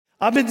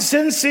I've been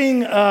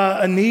sensing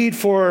a need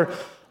for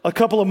a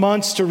couple of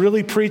months to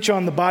really preach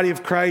on the body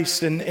of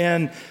Christ,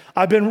 and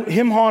I've been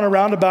him-hawing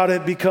around about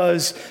it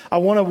because I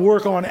want to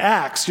work on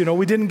Acts. You know,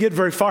 we didn't get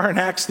very far in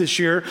Acts this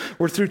year.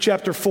 We're through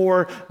chapter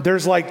 4.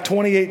 There's like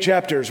 28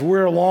 chapters.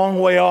 We're a long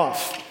way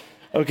off,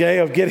 okay,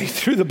 of getting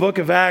through the book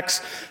of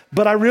Acts.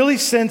 But I really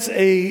sense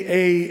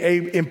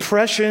a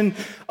impression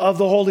of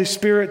the Holy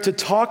Spirit to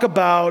talk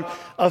about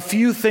a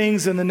few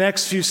things in the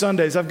next few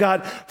Sundays. I've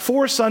got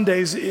 4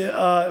 Sundays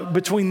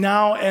between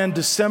now and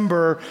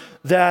December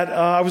that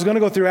I was going to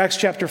go through Acts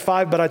chapter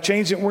 5, but I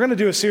changed it. We're going to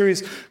do a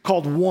series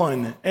called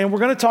One, and we're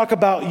going to talk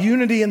about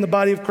unity in the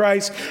body of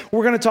Christ.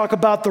 We're going to talk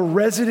about the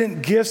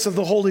resident gifts of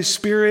the Holy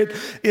Spirit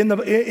in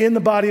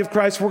the body of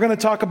Christ. We're going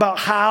to talk about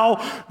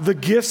how the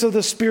gifts of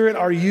the Spirit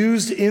are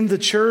used in the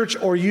church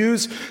or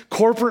used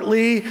corporately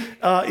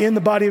in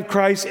the body of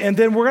Christ. And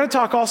then we're going to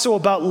talk also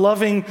about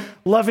loving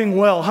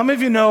well. How many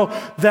of you know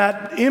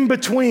that in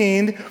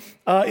between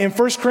in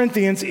 1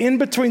 Corinthians, in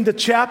between the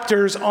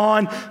chapters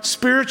on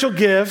spiritual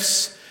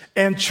gifts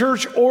and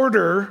church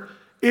order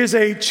is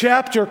a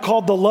chapter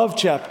called the love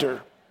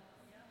chapter.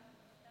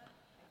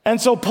 And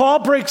so Paul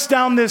breaks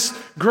down this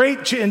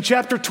in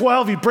chapter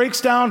 12, he breaks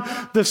down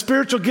the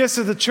spiritual gifts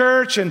of the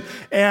church and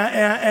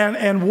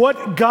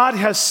what God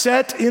has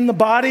set in the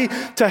body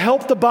to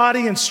help the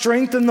body and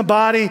strengthen the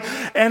body.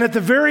 And at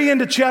the very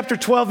end of chapter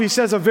 12, he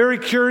says a very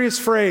curious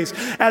phrase.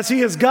 As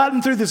he has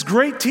gotten through this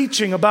great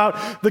teaching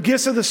about the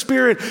gifts of the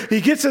Spirit, he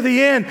gets to the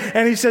end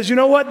and he says, you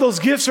know what? Those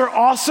gifts are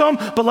awesome,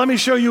 but let me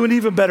show you an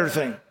even better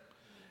thing.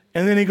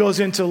 And then he goes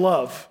into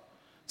love.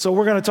 So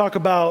we're going to talk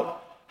about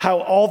how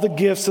all the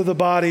gifts of the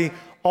body,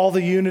 all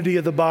the unity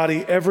of the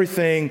body,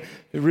 everything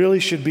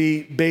really should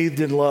be bathed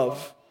in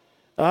love.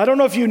 I don't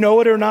know if you know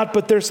it or not,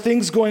 but there's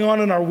things going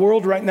on in our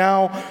world right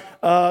now,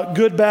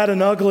 good, bad,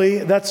 and ugly.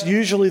 That's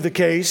usually the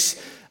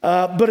case.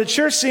 But it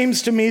sure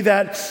seems to me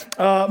that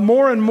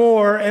more and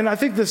more, and I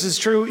think this is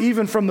true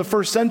even from the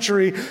first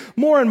century,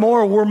 more and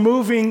more we're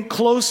moving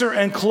closer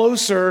and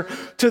closer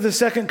to the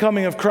second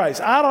coming of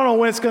Christ. I don't know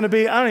when it's going to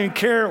be. I don't even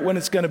care when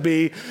it's going to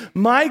be.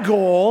 My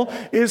goal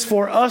is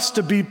for us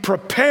to be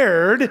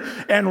prepared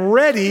and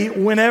ready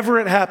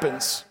whenever it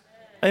happens.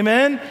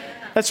 Amen?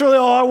 That's really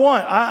all I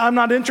want. I'm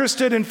not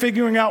interested in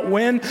figuring out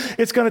when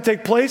it's going to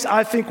take place.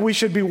 I think we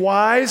should be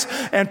wise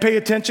and pay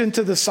attention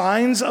to the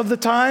signs of the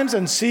times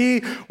and see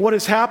what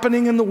is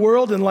happening in the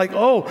world and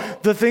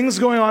the things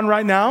going on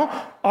right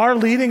now are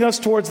leading us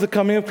towards the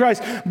coming of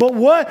Christ. But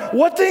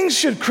what things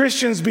should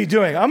Christians be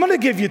doing? I'm going to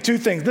give you 2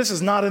 things. This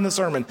is not in the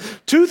sermon.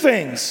 2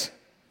 things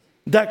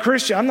that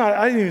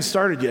I didn't even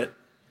started yet.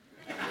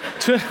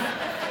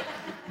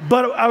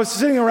 But I was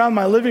sitting around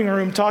my living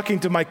room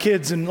talking to my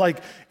kids, and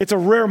it's a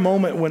rare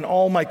moment when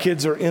all my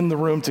kids are in the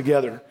room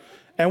together.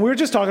 And we were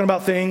just talking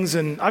about things,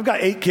 and I've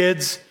got 8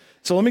 kids.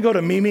 So let me go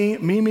to Mimi.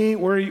 Mimi,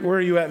 where are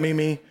you at,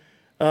 Mimi?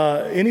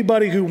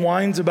 Anybody who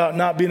whines about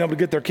not being able to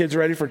get their kids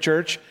ready for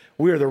church,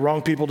 we are the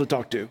wrong people to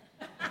talk to.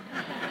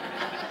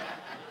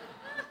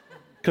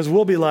 Because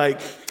we'll be like,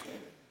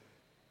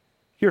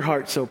 your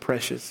heart's so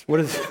precious.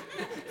 What is it?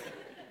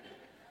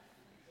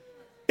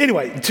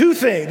 Anyway, 2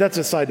 things, that's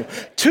a side note.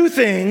 2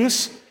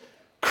 things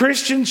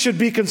Christians should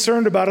be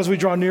concerned about as we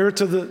draw nearer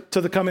to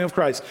the coming of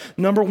Christ.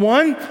 Number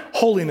 1,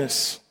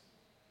 holiness.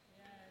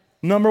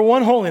 Number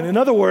 1, holiness. In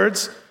other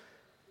words,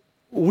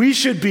 we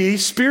should be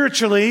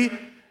spiritually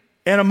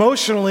and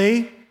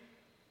emotionally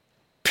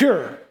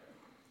pure.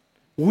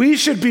 We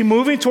should be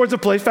moving towards a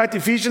place. In fact,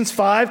 Ephesians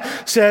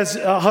 5 says,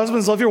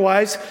 husbands, love your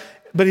wives.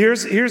 But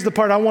here's the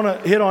part I want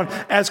to hit on.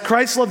 As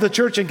Christ loved the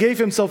church and gave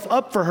himself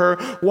up for her,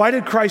 why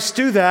did Christ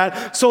do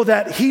that? So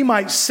that he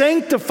might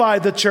sanctify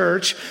the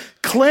church,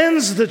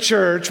 cleanse the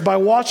church by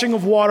washing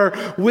of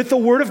water with the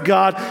word of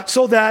God,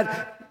 so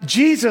that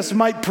Jesus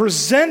might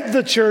present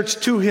the church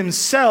to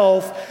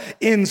himself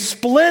in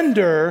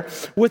splendor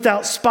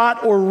without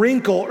spot or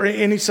wrinkle or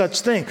any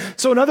such thing.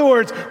 So in other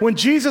words, when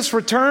Jesus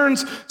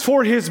returns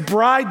for his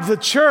bride, the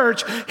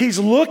church, he's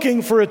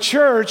looking for a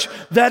church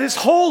that is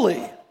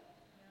holy.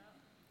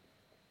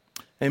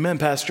 Amen,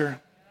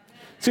 Pastor.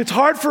 See, it's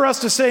hard for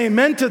us to say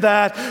amen to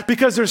that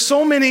because there's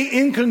so many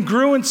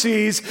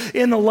incongruencies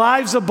in the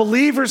lives of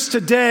believers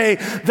today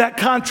that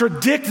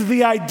contradict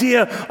the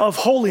idea of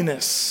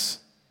holiness.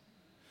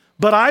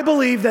 But I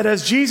believe that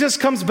as Jesus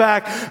comes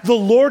back, the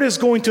Lord is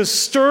going to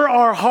stir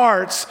our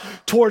hearts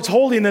towards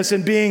holiness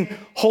and being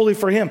holy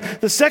for him.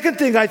 The second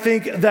thing I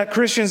think that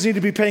Christians need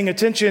to be paying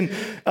attention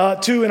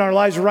to in our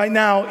lives right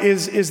now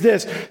is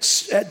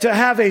this: to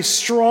have a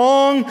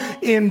strong,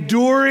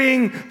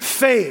 enduring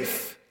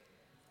faith.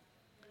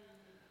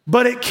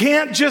 But it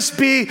can't just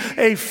be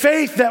a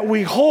faith that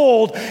we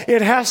hold.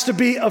 It has to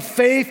be a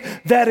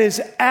faith that is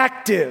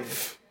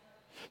active.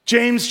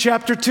 James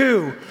chapter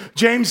 2,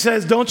 James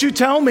says, don't you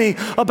tell me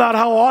about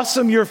how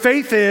awesome your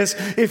faith is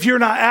if you're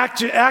not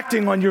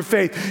acting on your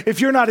faith, if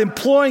you're not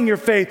employing your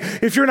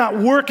faith, if you're not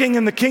working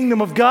in the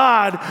kingdom of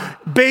God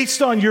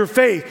based on your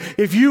faith.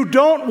 If you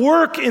don't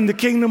work in the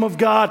kingdom of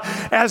God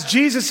as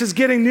Jesus is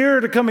getting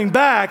nearer to coming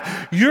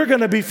back, you're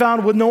going to be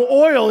found with no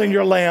oil in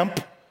your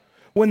lamp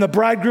when the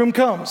bridegroom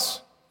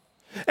comes.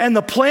 And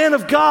the plan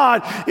of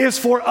God is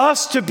for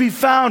us to be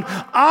found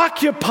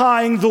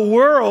occupying the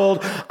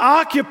world,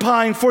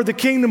 occupying for the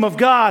kingdom of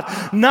God,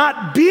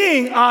 not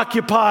being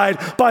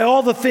occupied by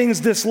all the things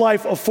this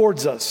life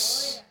affords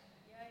us.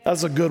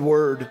 That's a good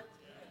word.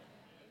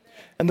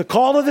 And the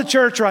call of the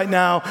church right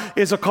now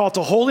is a call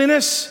to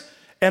holiness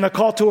and a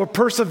call to a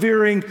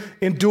persevering,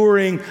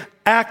 enduring,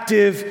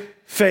 active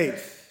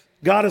faith.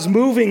 God is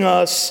moving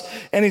us,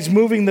 and he's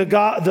moving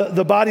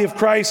the body of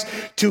Christ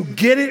to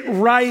get it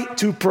right,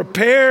 to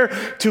prepare,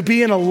 to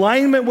be in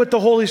alignment with the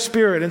Holy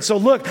Spirit. And so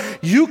look,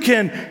 you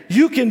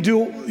can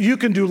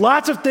do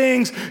lots of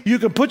things, you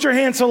can put your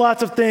hands to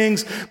lots of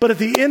things, but at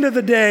the end of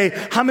the day,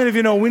 how many of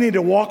you know we need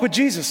to walk with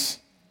Jesus?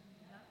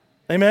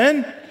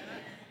 Amen?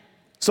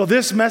 So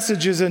this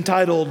message is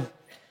entitled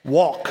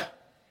Walk.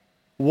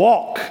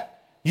 Walk.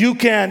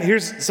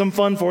 Here's some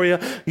fun for you.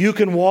 You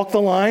can walk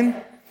the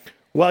line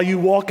while you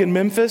walk in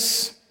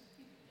Memphis,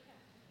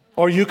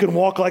 or you can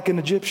walk like an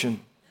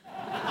Egyptian.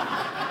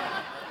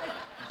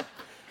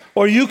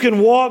 Or you can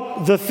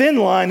walk the thin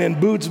line in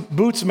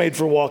boots made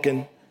for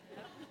walking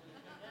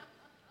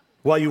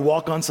while you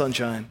walk on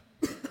sunshine.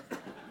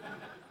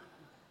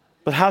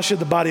 But how should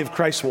the body of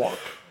Christ walk?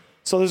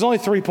 So there's only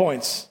 3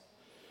 points.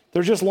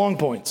 They're just long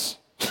points.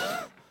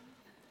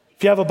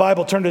 If you have a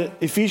Bible, turn to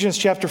Ephesians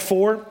chapter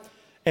 4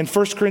 and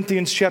 1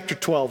 Corinthians chapter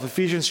 12.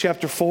 Ephesians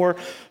chapter 4,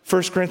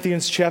 1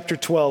 Corinthians chapter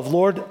 12.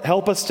 Lord,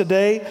 help us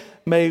today.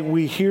 May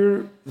we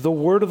hear the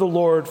word of the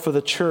Lord for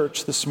the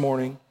church this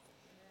morning.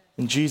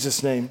 In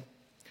Jesus' name.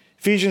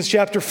 Ephesians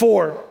chapter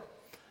 4.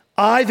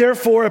 I,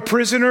 therefore, a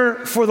prisoner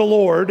for the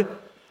Lord,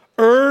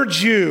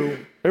 urge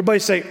you. Everybody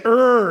say,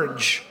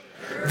 urge.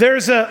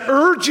 There's an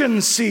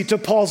urgency to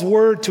Paul's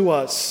word to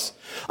us.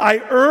 I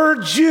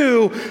urge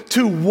you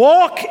to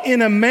walk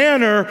in a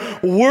manner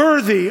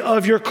worthy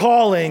of your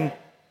calling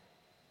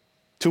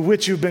to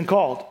which you've been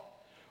called.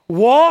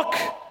 Walk,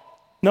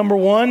 number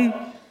one,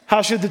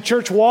 how should the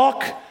church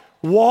walk?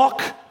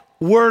 Walk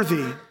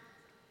worthy.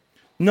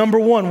 Number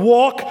one,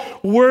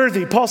 walk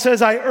worthy. Paul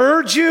says, I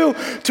urge you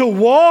to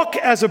walk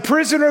as a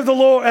prisoner of the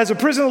Lord,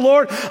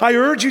 I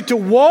urge you to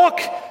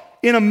walk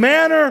in a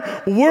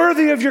manner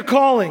worthy of your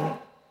calling.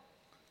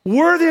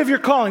 Worthy of your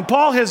calling.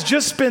 Paul has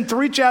just spent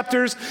 3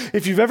 chapters.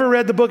 If you've ever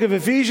read the book of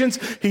Ephesians,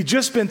 he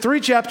just spent 3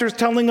 chapters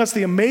telling us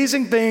the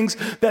amazing things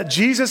that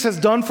Jesus has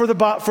done for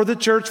the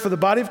church, for the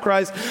body of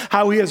Christ,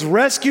 how he has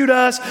rescued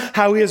us,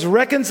 how he has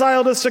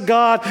reconciled us to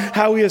God,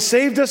 how he has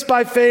saved us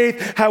by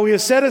faith, how he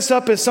has set us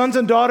up as sons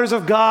and daughters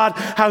of God,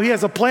 how he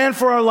has a plan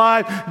for our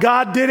life.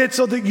 God did it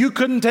so that you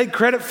couldn't take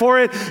credit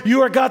for it.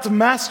 You are God's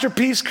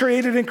masterpiece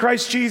created in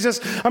Christ Jesus.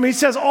 I mean, he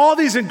says all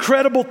these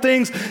incredible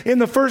things in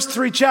the first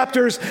 3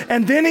 chapters,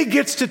 and then he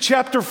gets to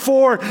chapter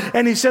 4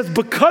 and he says,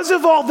 because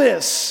of all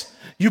this,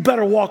 you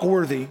better walk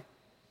worthy.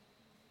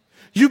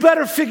 You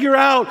better figure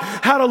out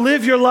how to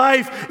live your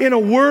life in a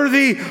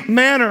worthy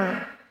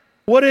manner.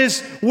 What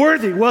is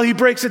worthy? Well, he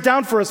breaks it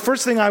down for us.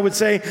 First thing I would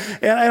say,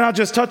 and I'll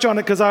just touch on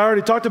it because I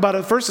already talked about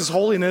it. First is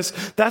holiness.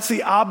 That's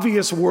the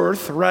obvious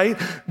worth, right?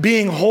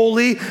 Being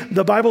holy.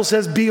 The Bible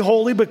says, be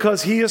holy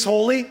because he is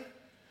holy.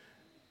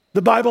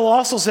 The Bible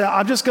also says,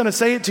 I'm just going to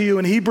say it to you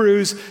in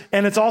Hebrews,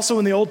 and it's also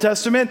in the Old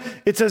Testament.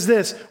 It says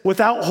this,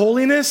 without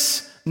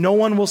holiness, no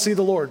one will see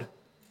the Lord.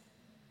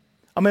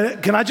 I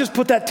mean, can I just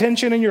put that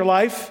tension in your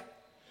life?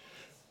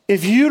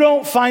 If you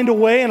don't find a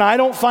way, and I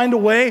don't find a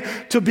way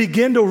to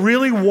begin to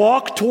really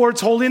walk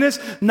towards holiness,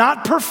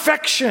 not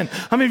perfection.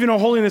 How many of you know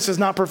holiness is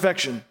not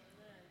perfection?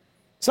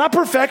 It's not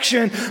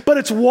perfection, but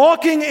it's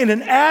walking in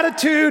an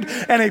attitude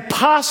and a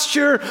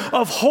posture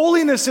of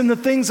holiness in the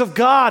things of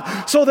God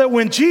so that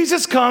when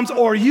Jesus comes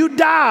or you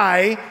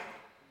die,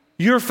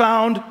 you're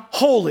found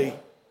holy.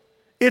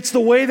 It's the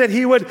way that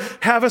he would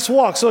have us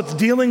walk. So it's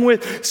dealing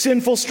with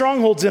sinful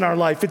strongholds in our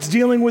life. It's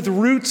dealing with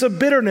roots of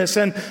bitterness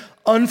and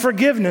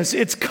unforgiveness.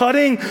 It's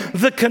cutting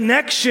the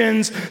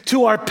connections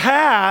to our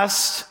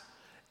past,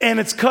 and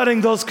it's cutting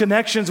those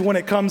connections when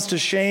it comes to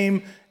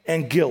shame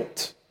and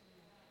guilt.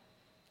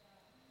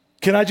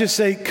 Can I just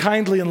say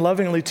kindly and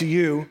lovingly to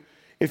you,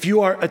 if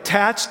you are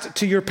attached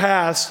to your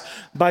past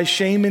by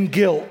shame and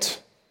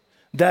guilt,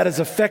 that is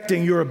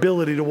affecting your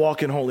ability to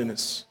walk in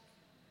holiness.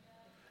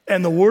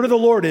 And the word of the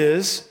Lord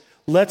is,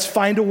 let's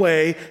find a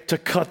way to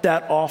cut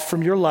that off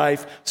from your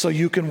life so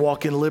you can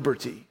walk in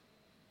liberty.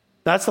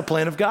 That's the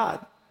plan of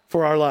God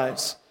for our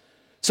lives.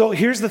 So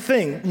here's the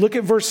thing. Look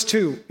at verse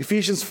 2,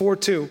 Ephesians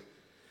 4:2.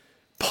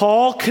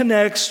 Paul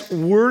connects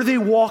worthy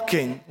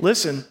walking,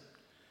 listen,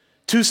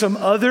 to some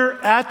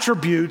other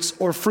attributes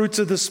or fruits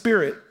of the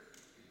Spirit.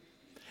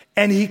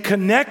 And he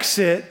connects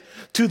it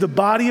to the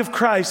body of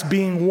Christ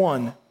being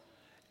one.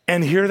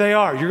 And here they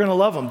are. You're going to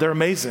love them. They're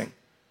amazing.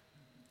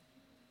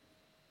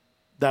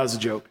 That was a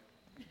joke.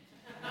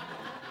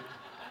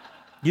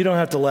 You don't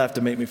have to laugh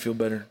to make me feel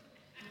better.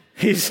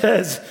 He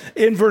says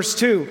in verse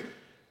 2,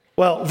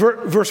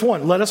 verse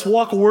 1, let us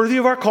walk worthy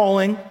of our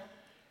calling.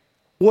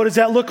 What does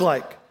that look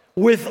like?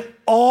 With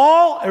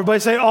all, everybody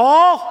say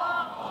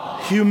all.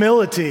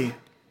 Humility.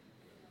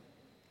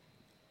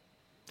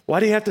 Why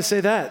do you have to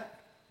say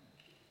that?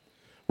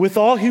 With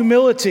all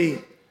humility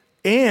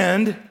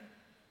and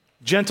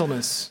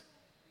gentleness,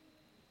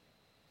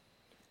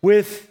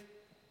 with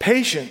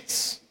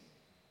patience,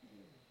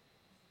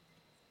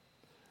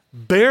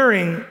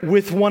 bearing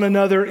with one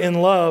another in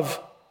love,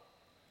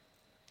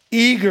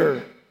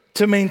 eager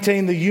to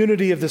maintain the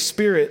unity of the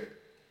Spirit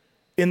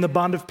in the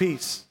bond of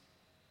peace.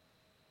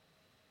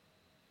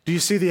 Do you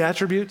see the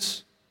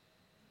attributes?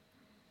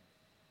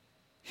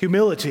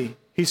 Humility.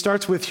 He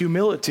starts with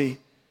humility.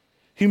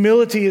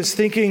 Humility is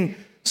thinking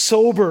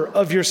sober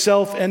of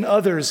yourself and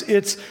others.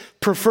 It's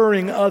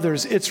preferring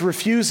others. It's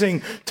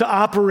refusing to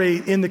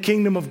operate in the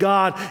kingdom of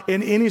God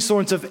in any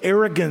sorts of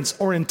arrogance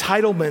or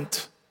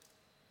entitlement.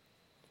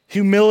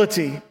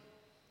 Humility.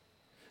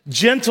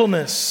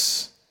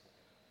 Gentleness.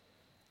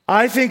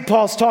 I think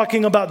Paul's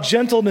talking about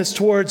gentleness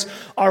towards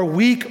our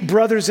weak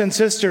brothers and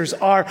sisters,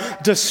 our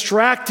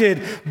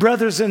distracted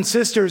brothers and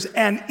sisters,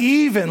 and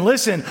even,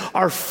 listen,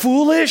 our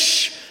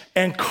foolish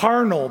and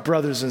carnal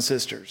brothers and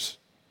sisters.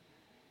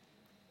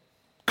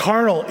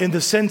 Carnal in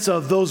the sense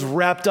of those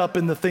wrapped up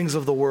in the things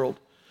of the world,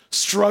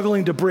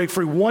 struggling to break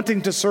free,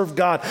 wanting to serve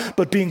God,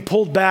 but being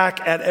pulled back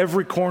at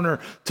every corner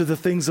to the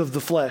things of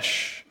the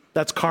flesh.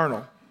 That's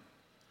carnal.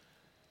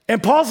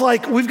 And Paul's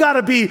like, we've got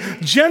to be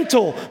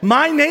gentle.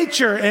 My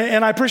nature,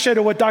 and I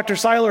appreciated what Dr.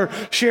 Seiler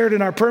shared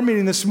in our prayer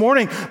meeting this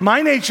morning,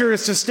 my nature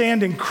is to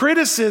stand in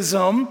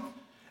criticism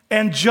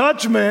and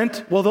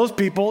judgment. Well, those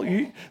people,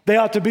 they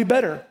ought to be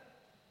better.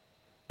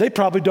 They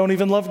probably don't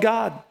even love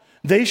God.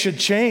 They should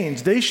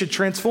change. They should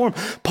transform.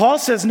 Paul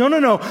says, no.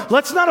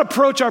 Let's not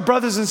approach our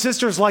brothers and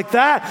sisters like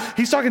that.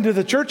 He's talking to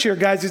the church here,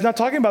 guys. He's not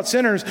talking about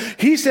sinners.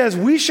 He says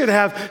we should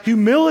have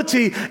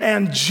humility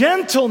and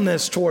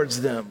gentleness towards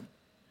them,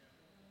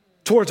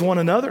 towards one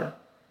another.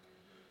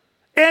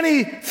 And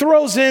he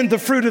throws in the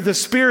fruit of the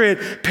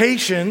Spirit,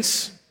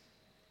 patience.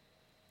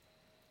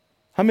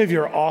 How many of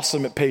you are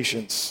awesome at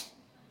patience?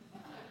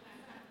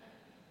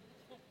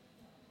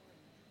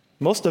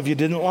 Most of you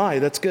didn't lie.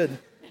 That's good.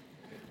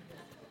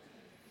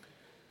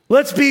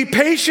 Let's be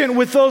patient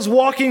with those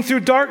walking through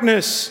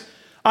darkness.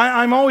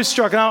 I'm always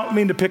struck, and I don't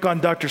mean to pick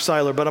on Dr.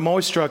 Seiler, but I'm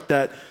always struck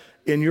that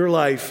in your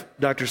life,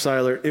 Dr.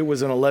 Seiler, it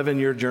was an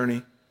 11-year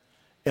journey.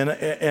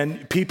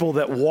 And people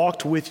that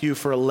walked with you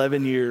for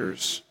 11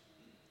 years.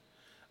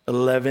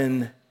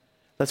 11,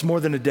 that's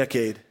more than a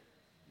decade.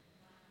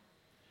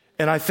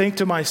 And I think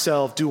to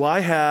myself, do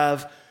I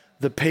have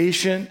the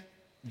patient,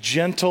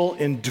 gentle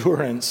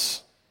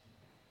endurance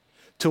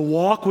to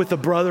walk with a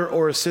brother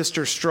or a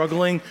sister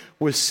struggling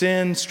with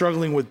sin,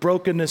 struggling with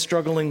brokenness,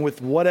 struggling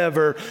with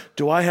whatever?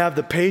 Do I have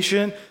the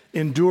patient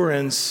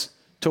endurance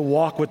to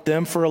walk with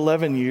them for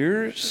 11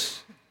 years?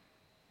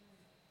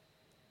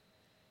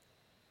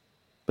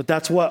 But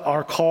that's what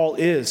our call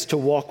is, to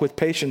walk with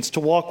patience, to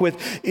walk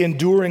with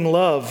enduring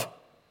love.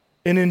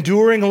 And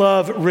enduring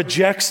love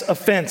rejects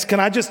offense.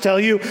 Can I just tell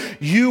you,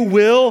 you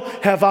will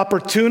have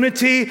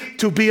opportunity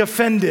to be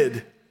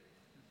offended.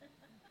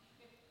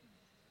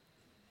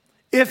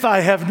 If I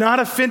have not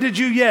offended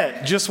you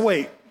yet, just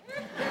wait.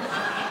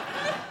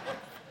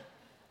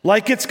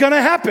 Like it's going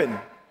to happen.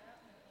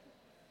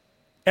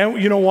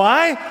 And you know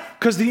why?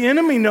 Because the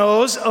enemy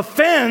knows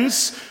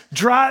offense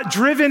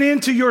driven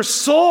into your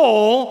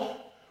soul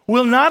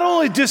will not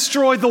only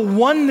destroy the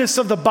oneness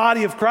of the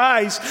body of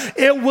Christ,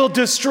 it will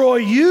destroy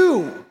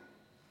you.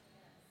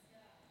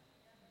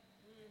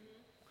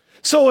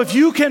 So if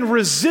you can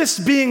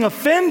resist being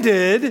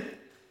offended,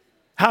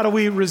 how do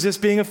we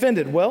resist being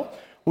offended? Well,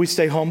 we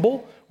stay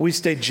humble, we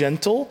stay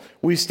gentle,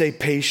 we stay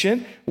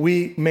patient,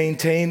 we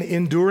maintain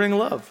enduring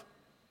love.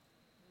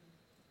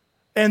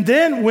 And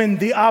then when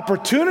the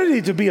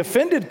opportunity to be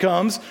offended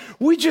comes,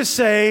 we just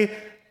say,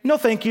 no,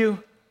 thank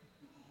you.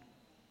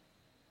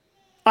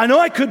 I know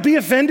I could be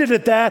offended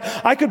at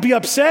that. I could be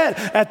upset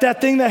at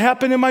that thing that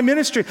happened in my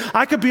ministry.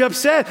 I could be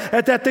upset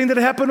at that thing that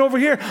happened over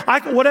here.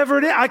 Whatever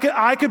it is,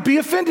 I could be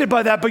offended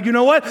by that. But you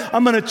know what?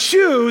 I'm going to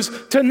choose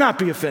to not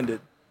be offended,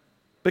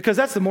 because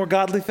that's the more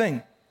godly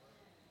thing,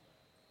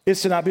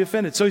 is to not be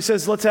offended. So he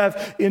says, let's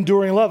have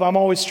enduring love. I'm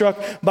always struck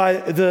by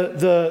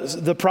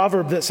the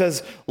proverb that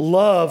says,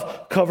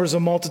 love covers a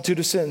multitude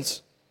of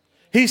sins.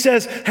 He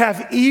says,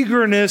 have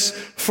eagerness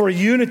for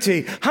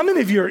unity. How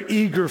many of you are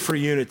eager for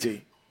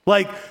unity?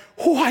 Like,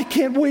 I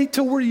can't wait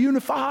till we're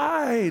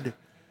unified.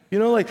 You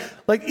know,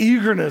 like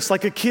eagerness,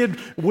 like a kid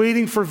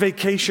waiting for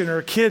vacation or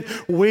a kid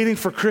waiting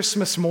for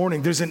Christmas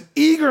morning. There's an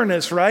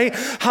eagerness, right?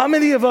 How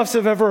many of us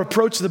have ever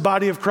approached the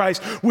body of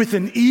Christ with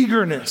an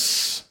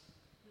eagerness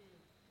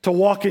to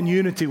walk in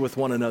unity with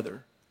one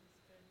another?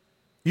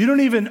 You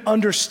don't even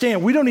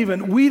understand. We don't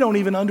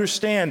even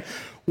understand.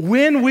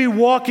 When we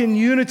walk in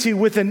unity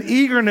with an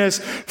eagerness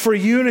for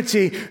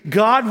unity,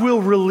 God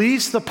will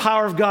release the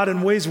power of God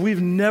in ways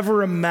we've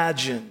never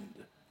imagined.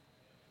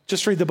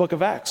 Just read the book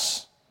of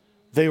Acts.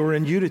 They were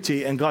in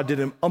unity and God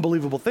did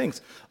unbelievable things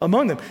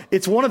among them.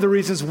 It's one of the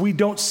reasons we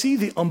don't see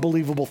the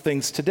unbelievable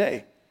things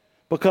today,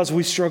 because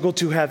we struggle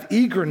to have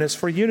eagerness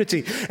for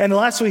unity. And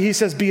lastly, he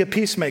says, be a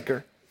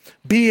peacemaker.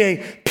 Be a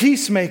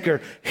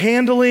peacemaker,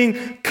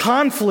 handling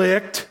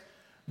conflict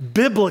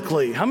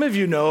biblically. How many of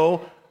you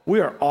know we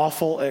are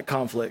awful at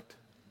conflict?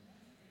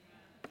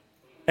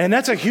 And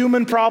that's a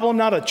human problem,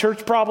 not a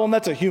church problem.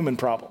 That's a human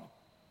problem.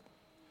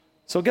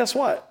 So guess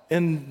what?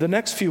 In the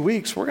next few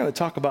weeks, we're going to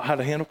talk about how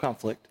to handle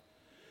conflict.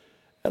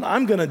 And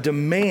I'm going to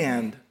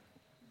demand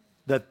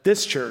that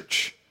this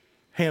church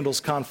handles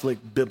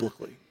conflict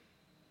biblically.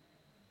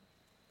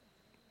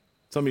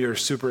 Some of you are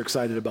super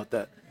excited about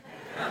that.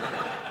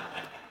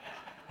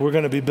 We're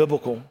going to be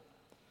biblical.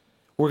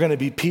 We're going to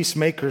be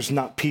peacemakers,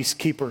 not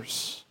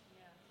peacekeepers.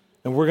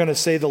 And we're going to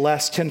say the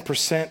last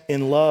 10%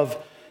 in love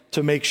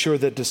to make sure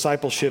that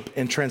discipleship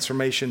and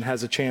transformation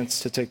has a chance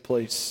to take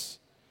place.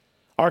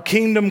 Our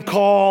kingdom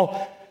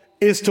call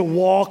is to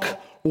walk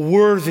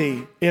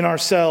worthy in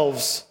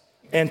ourselves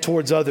and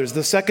towards others.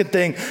 The second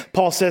thing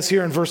Paul says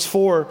here in verse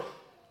 4,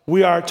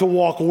 we are to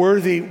walk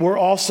worthy. We're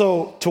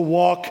also to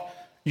walk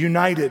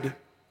united.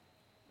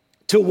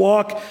 To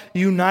walk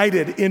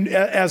united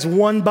as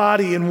one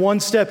body in one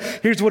step.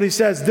 Here's what he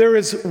says. There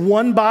is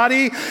one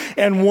body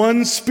and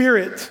one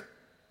spirit.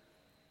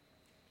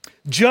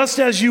 Just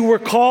as you were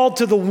called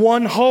to the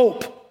one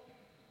hope.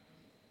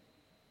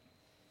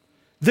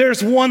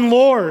 There's one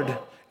Lord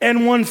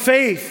and one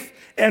faith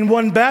and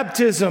one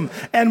baptism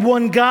and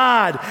one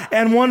God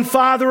and one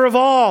Father of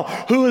all,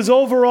 who is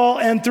over all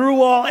and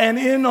through all and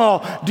in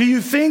all. Do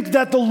you think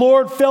that the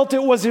Lord felt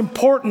it was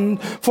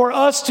important for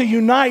us to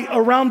unite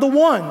around the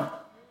one?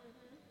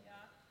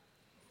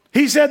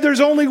 He said there's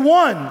only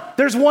one.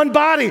 There's one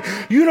body.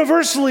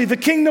 Universally, the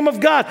kingdom of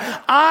God.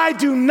 I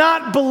do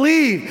not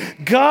believe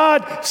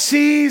God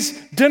sees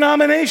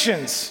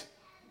denominations.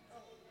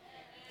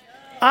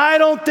 I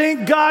don't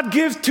think God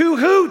gives two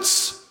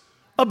hoots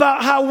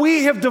about how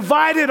we have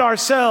divided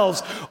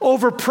ourselves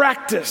over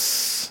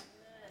practice.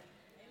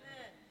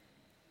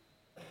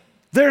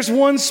 There's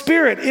one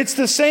spirit. It's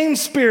the same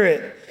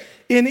spirit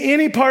in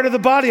any part of the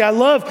body. I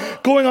love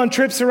going on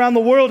trips around the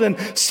world and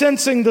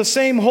sensing the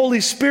same Holy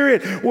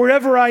Spirit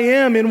wherever I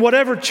am, in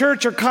whatever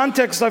church or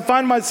context I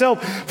find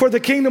myself for the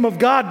kingdom of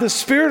God. The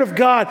Spirit of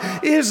God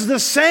is the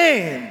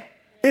same.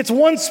 It's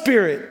one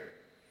Spirit.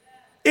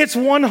 It's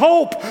one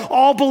hope.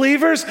 All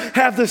believers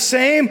have the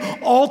same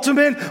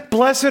ultimate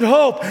blessed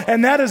hope,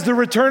 and that is the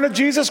return of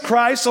Jesus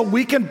Christ so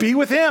we can be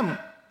with him.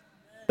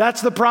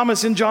 That's the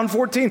promise in John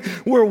 14.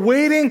 We're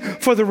waiting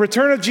for the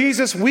return of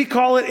Jesus. We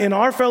call it in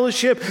our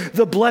fellowship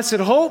the blessed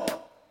hope,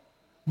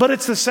 but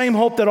it's the same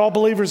hope that all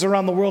believers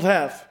around the world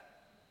have.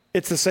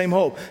 It's the same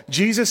hope.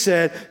 Jesus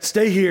said,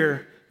 stay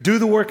here, do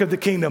the work of the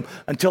kingdom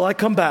until I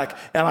come back,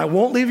 and I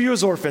won't leave you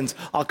as orphans.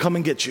 I'll come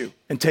and get you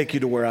and take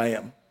you to where I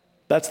am.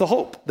 That's the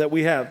hope that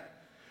we have.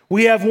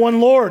 We have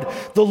one Lord.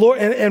 The Lord,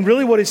 and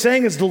really what he's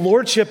saying is the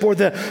lordship or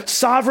the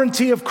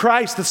sovereignty of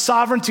Christ, the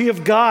sovereignty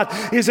of God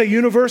is a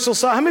universal.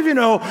 How many of you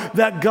know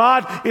that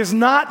God is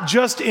not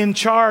just in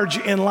charge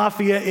in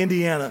Lafayette,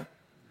 Indiana?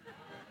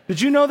 Did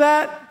you know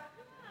that?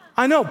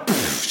 I know.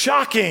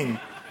 Shocking.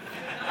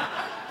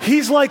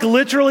 He's like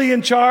literally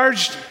in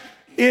charge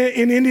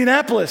in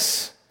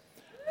Indianapolis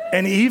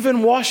and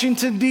even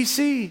Washington,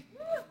 D.C.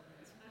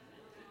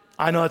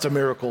 I know that's a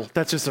miracle.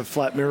 That's just a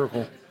flat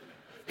miracle.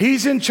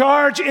 He's in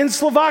charge in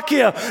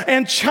Slovakia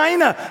and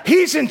China.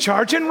 He's in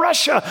charge in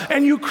Russia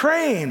and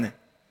Ukraine.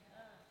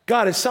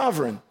 God is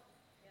sovereign.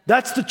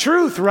 That's the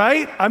truth,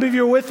 right? How many of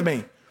you are with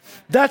me?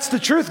 That's the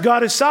truth.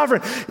 God is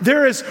sovereign.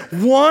 There is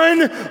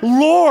one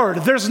Lord.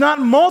 There's not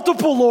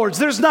multiple lords.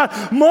 There's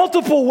not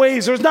multiple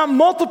ways. There's not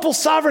multiple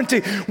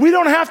sovereignty. We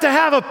don't have to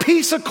have a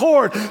peace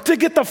accord to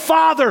get the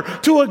Father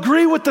to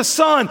agree with the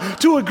Son,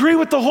 to agree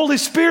with the Holy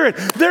Spirit.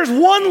 There's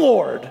one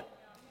Lord.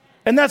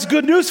 And that's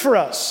good news for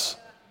us.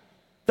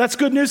 That's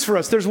good news for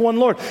us. There's one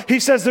Lord. He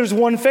says there's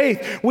one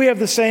faith. We have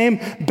the same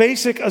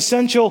basic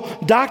essential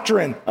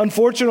doctrine.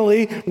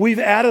 Unfortunately, we've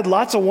added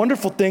lots of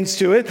wonderful things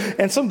to it,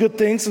 and some good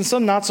things and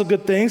some not so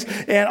good things.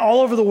 And all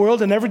over the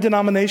world, in every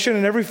denomination,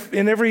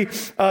 in every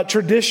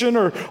tradition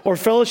or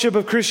fellowship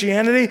of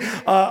Christianity,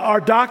 our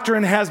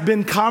doctrine has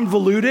been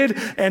convoluted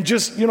and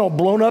just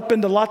blown up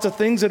into lots of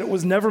things that it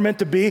was never meant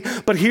to be.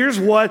 But here's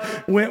what,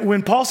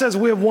 when Paul says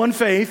we have one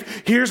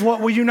faith, here's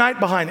what we unite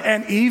behind.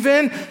 And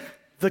even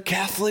the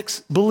Catholics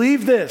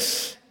believe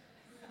this.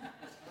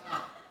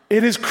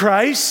 It is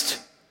Christ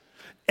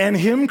and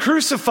him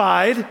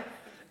crucified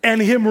and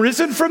him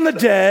risen from the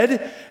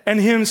dead and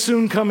him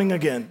soon coming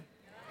again.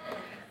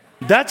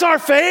 That's our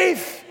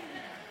faith.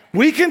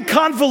 We can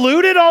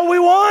convolute it all we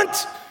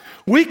want.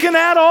 We can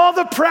add all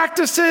the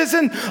practices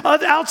and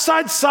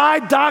outside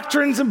side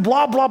doctrines and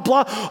blah, blah,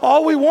 blah,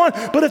 all we want.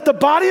 But if the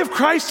body of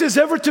Christ is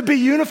ever to be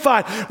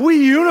unified,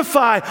 we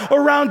unify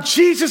around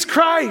Jesus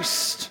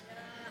Christ.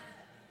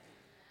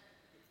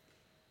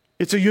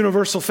 It's a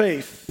universal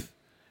faith.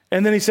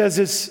 And then he says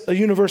it's a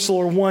universal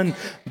or one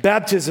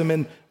baptism.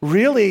 And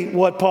really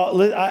what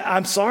Paul,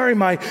 I'm sorry,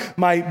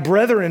 my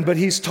brethren, but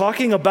he's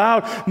talking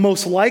about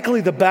most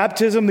likely the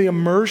baptism, the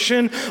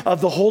immersion of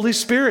the Holy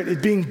Spirit.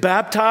 It being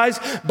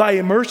baptized by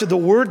immersion. The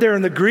word there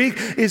in the Greek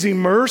is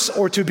immerse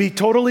or to be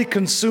totally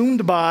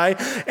consumed by.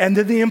 And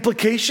then the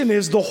implication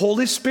is the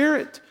Holy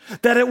Spirit.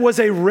 that it was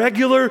a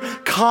regular,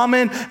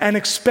 common, and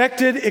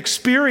expected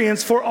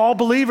experience for all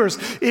believers.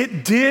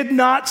 It did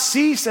not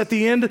cease at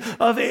the end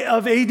of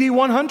AD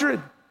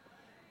 100.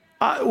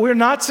 We're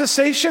not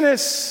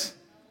cessationists.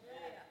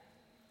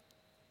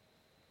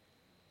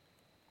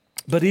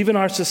 But even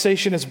our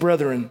cessationist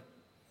brethren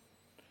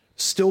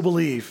still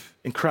believe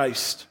in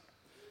Christ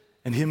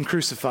and Him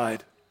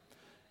crucified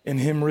and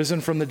Him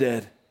risen from the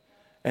dead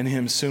and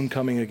Him soon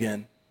coming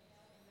again.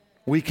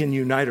 We can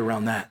unite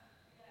around that,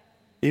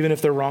 even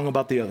if they're wrong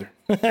about the other.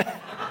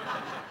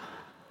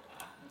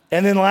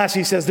 And then last,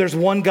 he says, there's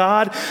one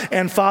God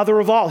and Father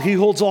of all. He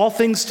holds all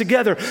things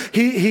together.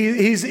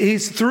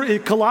 He's through,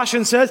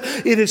 Colossians says,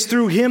 it is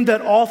through Him that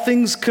all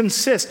things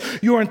consist.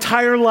 Your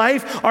entire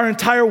life, our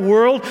entire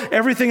world,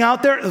 everything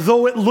out there,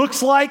 though it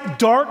looks like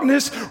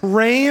darkness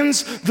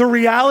reigns, the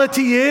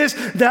reality is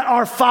that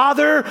our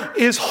Father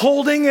is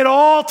holding it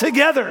all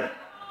together.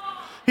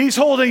 He's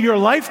holding your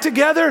life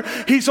together.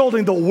 He's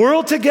holding the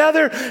world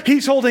together.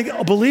 He's holding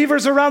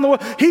believers around the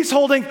world. He's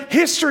holding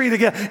history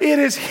together. It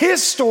is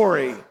His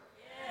story.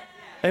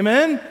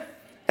 Amen?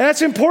 And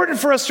that's important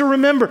for us to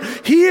remember.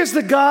 He is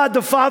the God,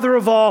 the Father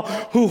of all,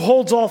 who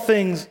holds all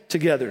things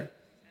together.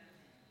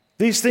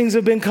 These things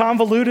have been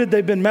convoluted.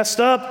 They've been messed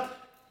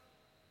up.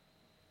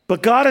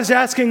 But God is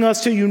asking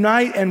us to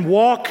unite and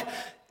walk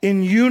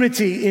in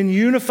unity, in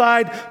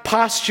unified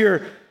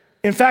posture.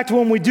 In fact,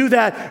 when we do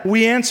that,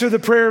 we answer the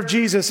prayer of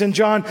Jesus in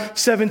John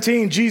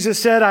 17.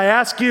 Jesus said, I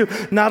ask you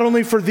not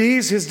only for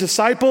these, His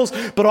disciples,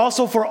 but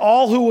also for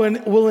all who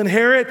will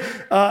inherit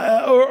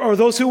or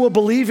those who will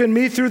believe in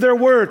me through their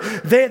word,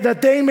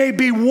 that they may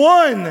be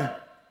one.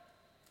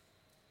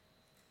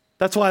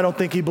 That's why I don't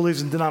think He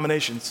believes in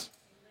denominations.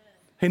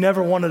 He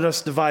never wanted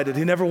us divided.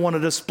 He never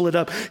wanted us split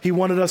up. He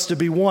wanted us to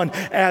be one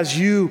as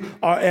you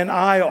are and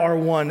I are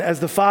one.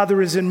 As the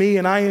Father is in me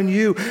and I in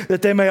you,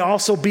 that they may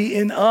also be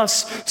in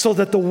us, so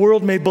that the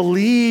world may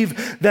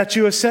believe that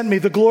you have sent me.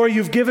 The glory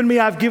you've given me,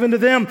 I've given to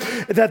them,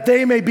 that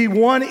they may be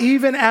one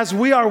even as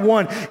we are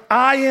one.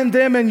 I in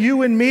them and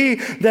you in me,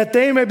 that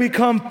they may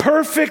become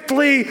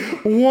perfectly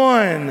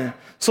one,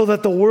 so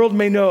that the world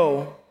may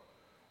know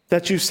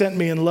that you sent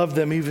me and loved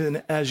them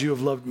even as you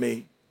have loved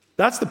me.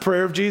 That's the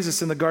prayer of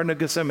Jesus in the Garden of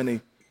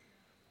Gethsemane.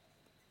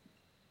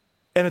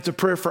 And it's a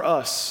prayer for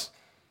us.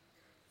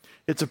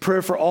 It's a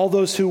prayer for all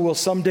those who will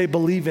someday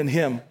believe in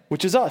Him,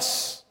 which is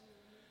us,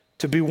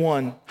 to be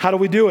one. How do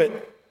we do it?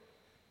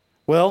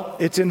 Well,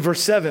 it's in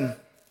verse 7.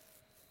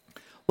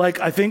 Like,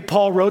 I think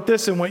Paul wrote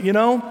this and went,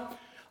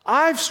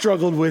 I've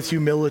struggled with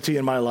humility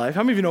in my life.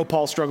 How many of you know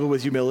Paul struggled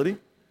with humility?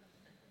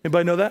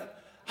 Anybody know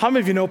that? How many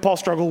of you know Paul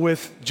struggled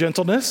with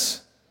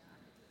gentleness?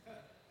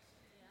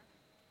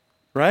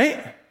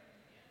 Right?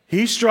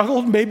 He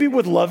struggled maybe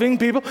with loving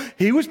people.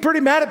 He was pretty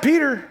mad at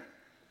Peter.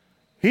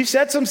 He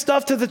said some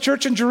stuff to the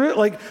church in Jerusalem.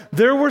 Like,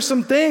 there were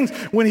some things.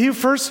 When he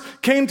first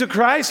came to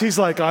Christ, he's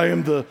like, I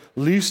am the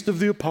least of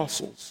the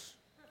apostles.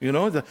 I'm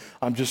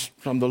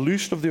the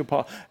least of the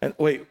apostles. And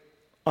wait,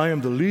 I am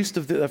the least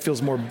of the, that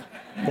feels more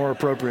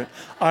appropriate.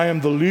 I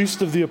am the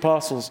least of the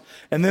apostles.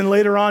 And then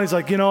later on, he's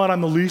like, you know what? I'm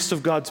the least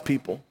of God's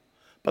people.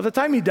 By the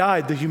time he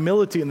died, the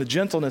humility and the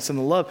gentleness and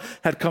the love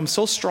had come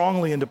so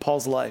strongly into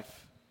Paul's life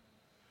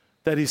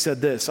that he said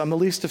this, I'm the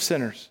least of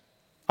sinners.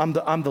 I'm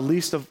the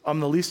least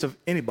of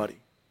anybody.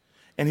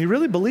 And he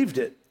really believed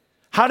it.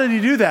 How did he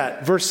do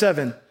that? Verse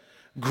 7,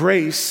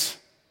 grace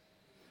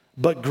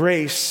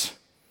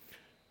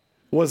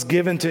was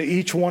given to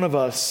each one of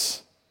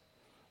us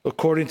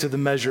according to the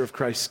measure of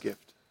Christ's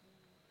gift.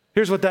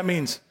 Here's what that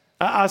means.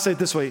 I'll say it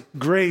this way.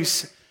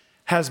 Grace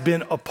has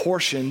been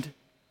apportioned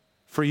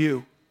for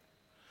you.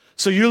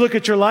 So you look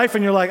at your life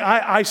and you're like,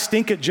 I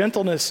stink at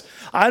gentleness.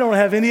 I don't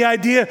have any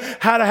idea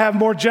how to have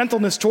more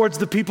gentleness towards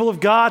the people of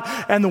God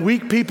and the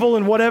weak people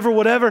and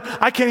whatever.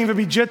 I can't even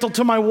be gentle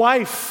to my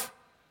wife.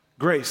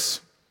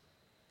 Grace.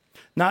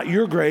 Not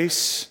your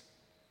grace,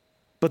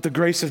 but the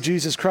grace of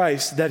Jesus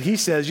Christ, that He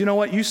says, you know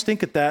what, you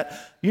stink at that.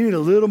 You need a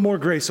little more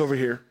grace over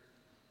here.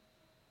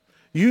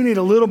 You need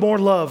a little more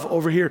love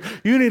over here.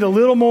 You need a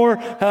little more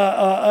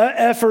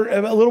effort,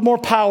 a little more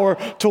power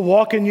to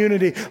walk in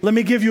unity. Let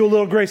me give you a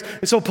little grace.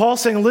 And so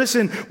Paul's saying,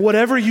 listen,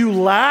 wherever you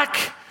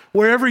lack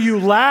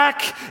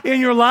in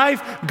your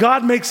life,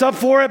 God makes up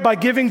for it by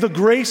giving the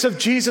grace of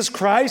Jesus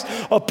Christ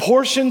a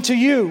portion to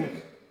you.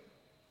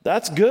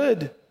 That's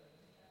good.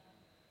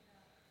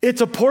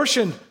 It's a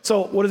portion.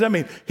 So what does that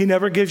mean? He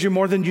never gives you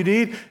more than you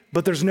need,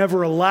 but there's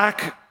never a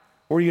lack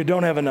where you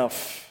don't have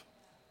enough.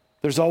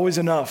 There's always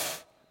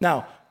enough.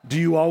 Now, do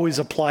you always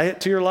apply it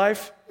to your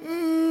life?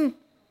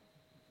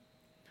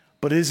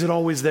 But is it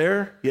always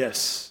there?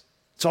 Yes,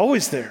 it's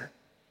always there.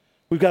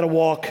 We've got to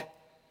walk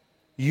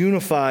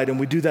unified,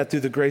 and we do that through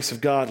the grace of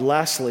God.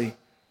 Lastly,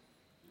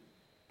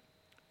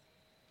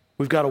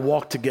 we've got to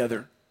walk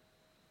together.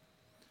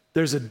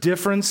 There's a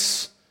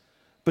difference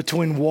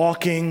between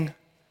walking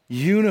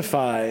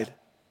unified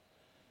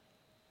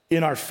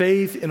in our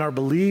faith, in our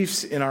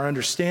beliefs, in our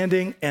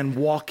understanding, and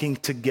walking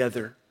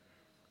together.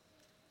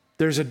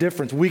 There's a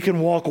difference. We can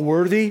walk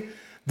worthy,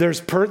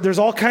 There's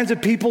all kinds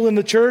of people in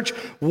the church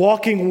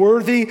walking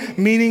worthy,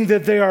 meaning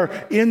that they are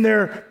in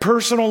their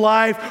personal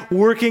life,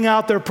 working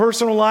out their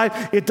personal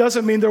life. It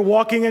doesn't mean they're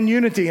walking in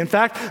unity. In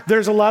fact,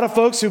 there's a lot of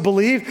folks who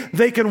believe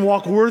they can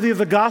walk worthy of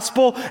the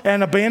gospel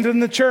and abandon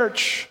the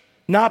church,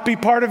 not be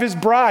part of his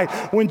bride.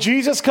 When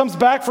Jesus comes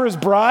back for his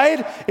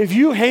bride, if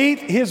you hate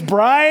his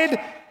bride,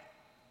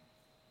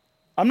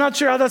 I'm not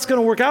sure how that's going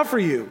to work out for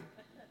you.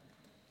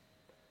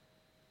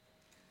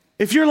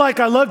 If you're like,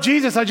 I love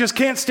Jesus, I just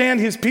can't stand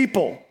his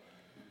people,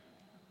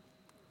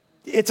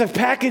 it's a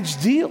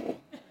package deal.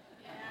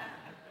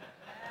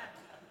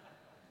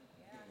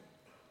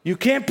 You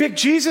can't pick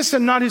Jesus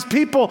and not his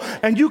people,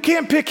 and you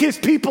can't pick his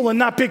people and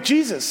not pick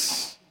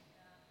Jesus.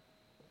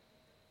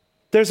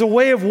 There's a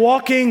way of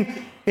walking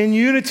in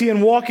unity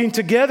and walking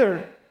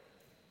together.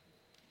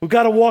 We've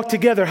got to walk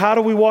together. How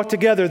do we walk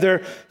together? There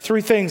are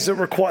three things that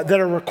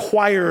are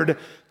required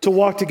to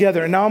walk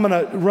together. And now I'm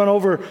going to run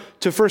over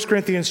to 1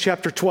 Corinthians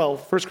chapter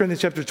 12. 1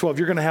 Corinthians chapter 12.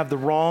 You're going to have the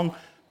wrong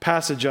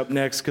passage up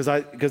next because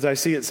I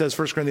see it says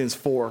 1 Corinthians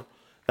 4.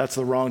 That's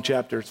the wrong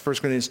chapter. It's 1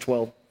 Corinthians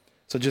 12.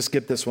 So just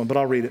skip this one, but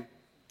I'll read it.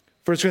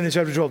 1 Corinthians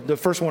chapter 12. The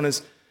first one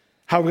is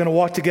how we're going to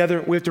walk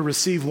together. We have to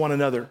receive one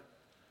another.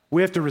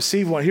 We have to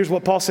receive one. Here's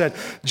what Paul said.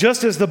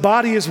 Just as the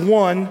body is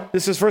one,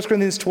 this is 1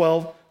 Corinthians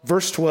 12,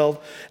 verse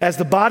 12, as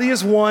the body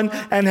is one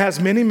and has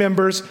many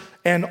members,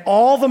 and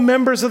all the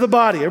members of the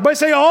body, everybody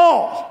say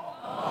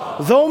all.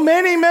 Though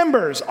many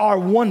members are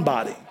one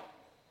body.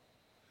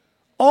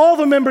 All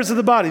the members of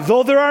the body,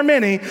 though there are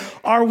many,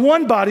 are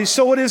one body,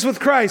 so it is with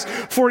Christ.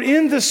 For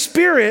in the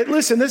Spirit,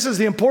 listen, this is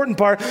the important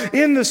part,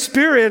 in the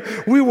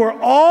Spirit we were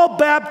all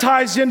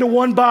baptized into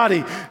one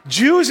body,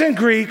 Jews and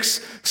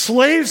Greeks,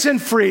 slaves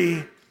and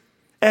free,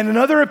 and in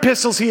other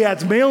epistles he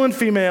adds male and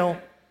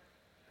female,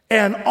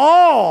 and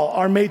all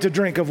are made to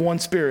drink of one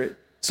Spirit.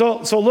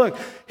 So look,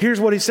 here's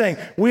what he's saying.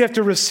 We have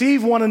to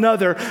receive one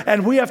another,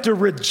 and we have to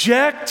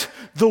reject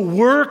the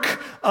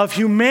work of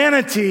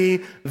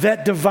humanity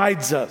that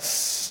divides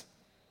us.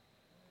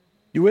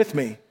 You with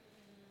me?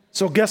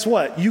 So guess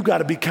what? You got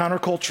to be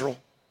countercultural.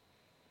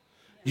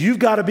 You've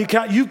got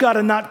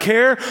to not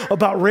care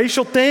about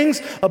racial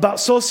things, about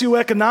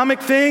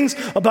socioeconomic things,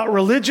 about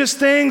religious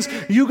things.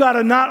 You got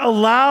to not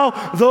allow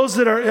those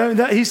that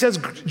are, he says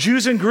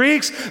Jews and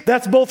Greeks,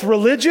 that's both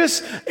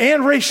religious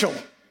and racial.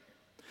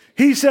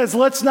 He says,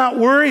 let's not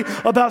worry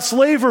about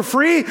slave or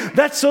free.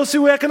 That's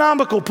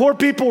socioeconomical. Poor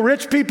people,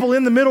 rich people,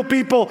 in the middle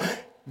people.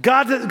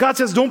 God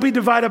says, don't be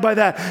divided by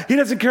that. He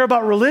doesn't care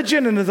about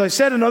religion. And as I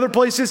said in other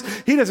places,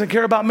 he doesn't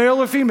care about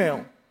male or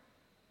female.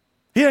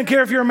 He doesn't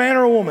care if you're a man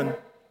or a woman.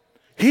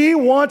 He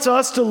wants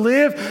us to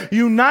live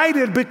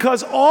united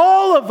because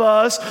all of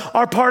us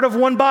are part of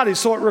one body.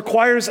 So it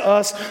requires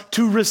us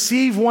to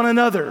receive one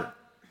another.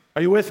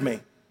 Are you with me?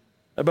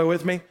 Everybody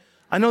with me?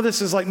 I know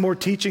this is like more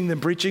teaching than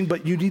preaching,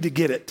 but you need to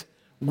get it.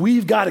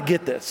 We've got to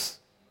get this.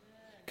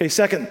 Okay,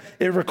 second,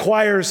 it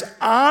requires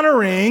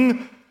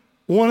honoring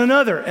one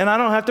another. And I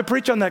don't have to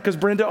preach on that because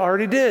Brenda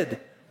already did.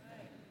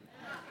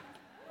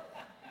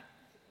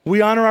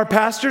 We honor our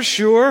pastors,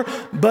 sure,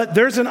 but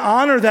there's an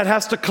honor that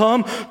has to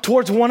come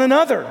towards one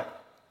another.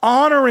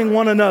 Honoring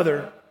one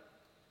another.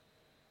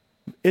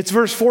 It's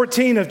verse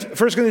 14 of 1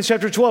 Corinthians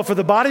chapter 12. For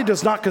the body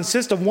does not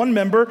consist of one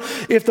member.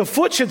 If the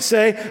foot should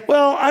say,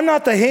 well, I'm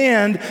not the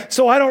hand,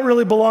 so I don't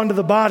really belong to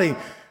the body.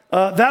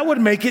 Would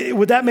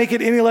that make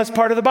it any less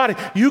part of the body?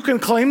 You can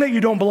claim that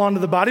you don't belong to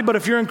the body, but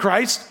if you're in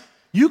Christ,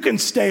 you can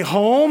stay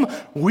home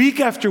week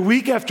after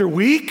week after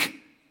week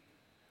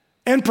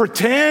and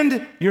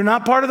pretend you're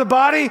not part of the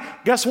body.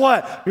 Guess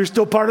what? You're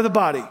still part of the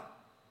body.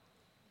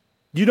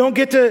 You don't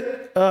get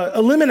to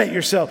eliminate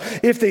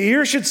yourself. If the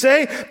ear should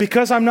say,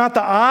 because I'm not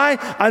the eye,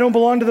 I don't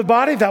belong to the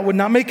body, that would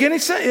not make any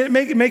sense,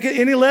 make it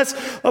any less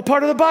a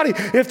part of the body.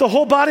 If the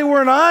whole body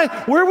were an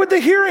eye, where would the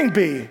hearing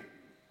be?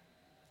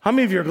 How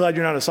many of you are glad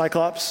you're not a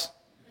cyclops?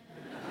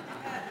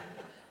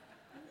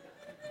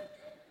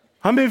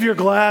 How many of you are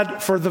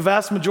glad, for the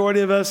vast majority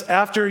of us,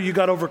 after you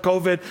got over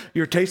COVID,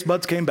 your taste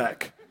buds came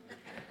back?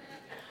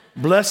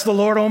 Bless the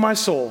Lord, oh my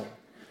soul.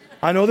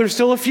 I know there's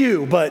still a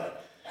few,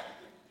 but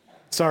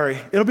sorry.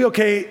 It'll be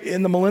okay.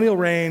 In the millennial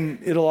reign,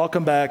 it'll all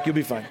come back. You'll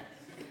be fine.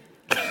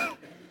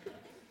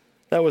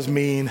 That was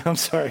mean. I'm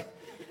sorry.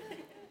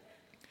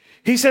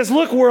 He says,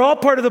 look, we're all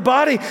part of the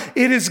body.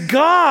 It is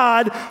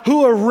God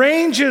who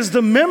arranges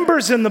the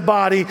members in the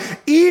body,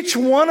 each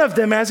one of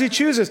them as he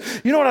chooses.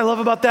 You know what I love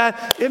about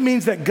that? It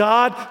means that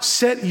God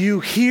set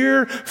you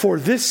here for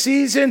this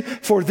season,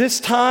 for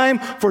this time,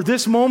 for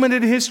this moment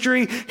in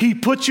history. He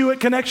put you at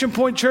Connection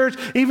Point Church,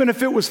 even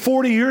if it was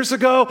 40 years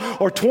ago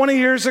or 20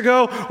 years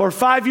ago or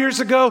 5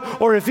 years ago,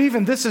 or if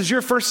even this is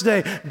your first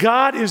day.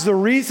 God is the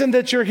reason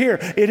that you're here.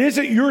 It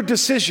isn't your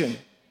decision.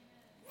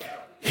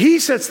 He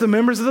sets the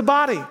members of the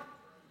body.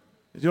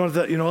 You know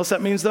what else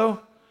that means,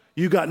 though?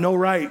 You got no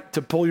right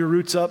to pull your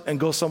roots up and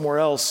go somewhere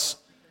else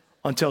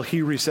until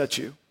he resets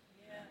you.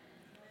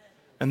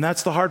 And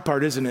that's the hard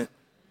part, isn't it?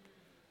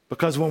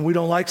 Because when we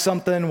don't like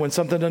something, when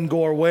something doesn't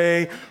go our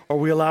way, or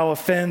we allow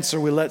offense, or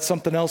we let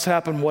something else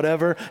happen,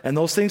 whatever, and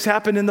those things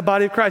happen in the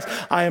body of Christ,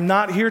 I am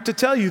not here to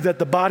tell you that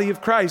the body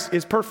of Christ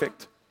is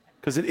perfect,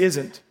 because it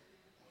isn't.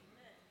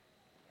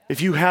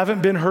 If you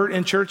haven't been hurt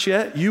in church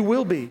yet, you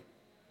will be.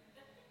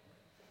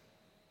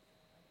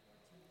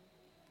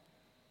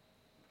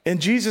 And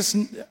Jesus,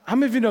 how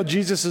many of you know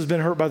Jesus has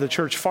been hurt by the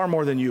church far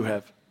more than you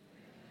have?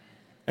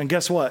 And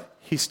guess what?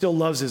 He still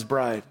loves his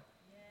bride.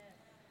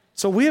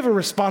 So we have a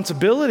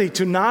responsibility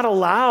to not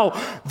allow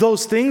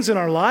those things in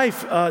our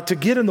life to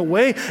get in the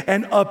way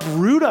and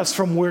uproot us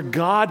from where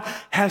God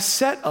has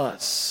set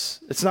us.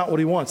 It's not what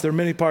he wants. There are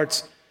many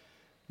parts,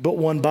 but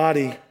one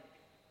body.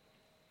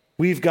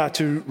 We've got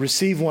to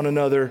receive one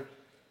another.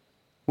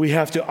 We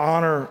have to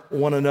honor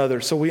one another.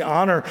 So we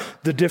honor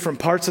the different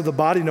parts of the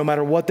body, no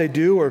matter what they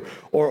do or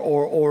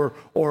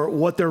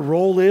what their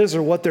role is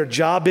or what their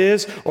job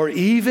is, or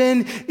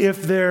even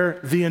if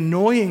they're the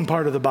annoying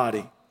part of the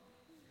body.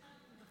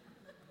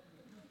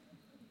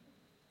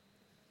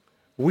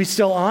 We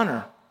still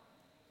honor.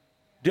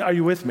 Are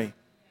you with me?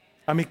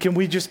 I mean, can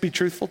we just be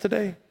truthful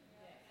today?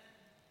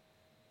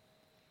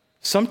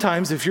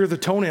 Sometimes if you're the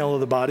toenail of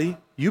the body,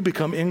 you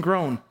become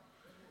ingrown.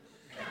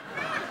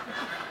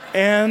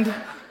 And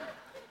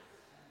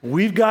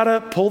we've got to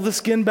pull the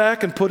skin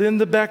back and put in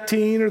the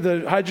Bactine or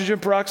the hydrogen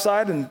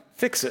peroxide and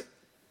fix it.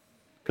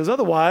 Because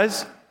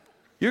otherwise,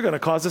 you're going to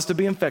cause us to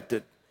be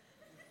infected.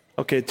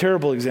 Okay,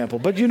 terrible example,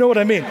 but you know what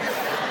I mean.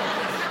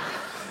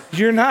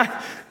 You're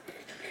not...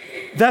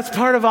 That's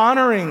part of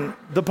honoring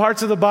the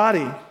parts of the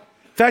body. In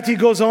fact, he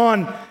goes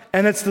on,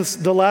 and it's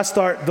the last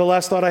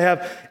thought I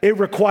have. It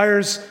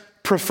requires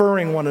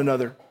preferring one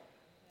another.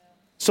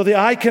 So the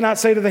eye cannot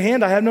say to the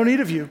hand, I have no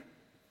need of you.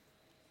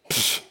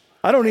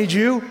 I don't need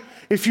you.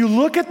 If you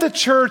look at the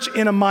church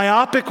in a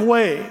myopic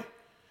way,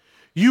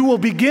 you will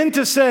begin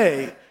to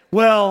say,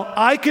 well,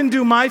 I can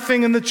do my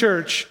thing in the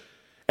church,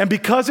 and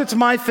because it's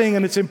my thing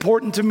and it's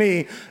important to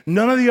me,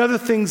 none of the other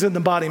things in the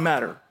body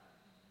matter.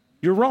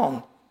 You're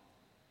wrong.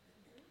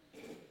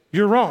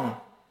 You're wrong.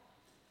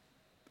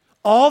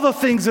 All the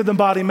things in the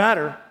body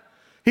matter.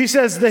 He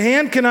says the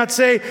hand cannot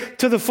say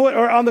to the foot,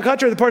 or on the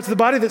contrary, the parts of the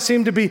body that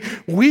seem to be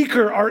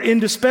weaker are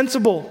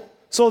indispensable.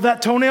 So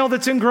that toenail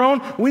that's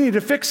ingrown, we need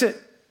to fix it.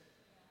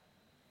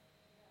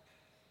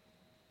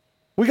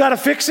 We got to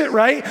fix it,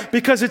 right?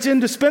 Because it's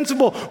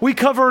indispensable. We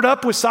cover it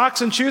up with socks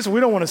and shoes. We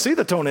don't want to see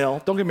the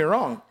toenail, don't get me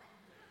wrong.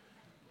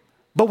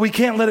 But we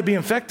can't let it be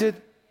infected.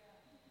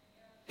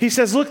 He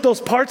says, look,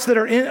 those parts that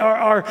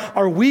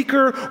are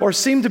weaker or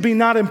seem to be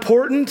not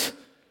important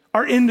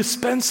are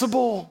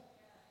indispensable.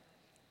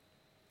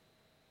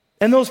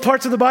 And those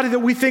parts of the body that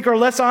we think are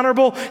less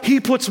honorable, he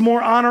puts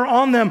more honor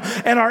on them.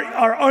 And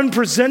our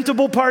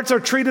unpresentable parts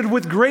are treated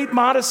with great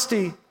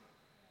modesty.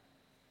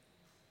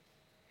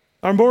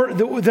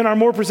 Than our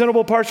more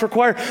presentable parts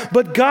require.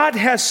 But God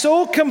has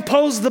so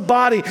composed the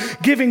body,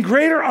 giving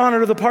greater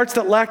honor to the parts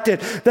that lacked it,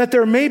 that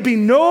there may be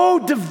no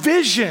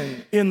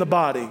division in the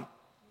body.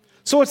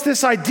 So it's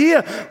this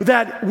idea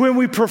that when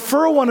we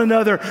prefer one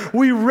another,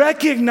 we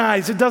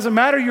recognize it doesn't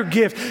matter your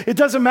gift. It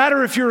doesn't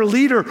matter if you're a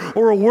leader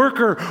or a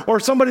worker or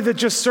somebody that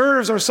just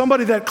serves or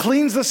somebody that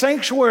cleans the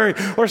sanctuary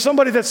or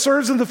somebody that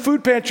serves in the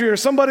food pantry or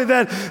somebody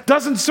that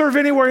doesn't serve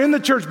anywhere in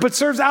the church but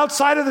serves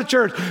outside of the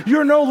church.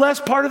 You're no less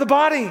part of the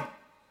body.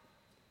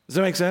 Does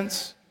that make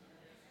sense?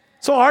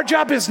 So our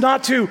job is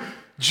not to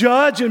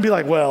judge and be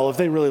like, well, if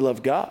they really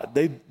love God,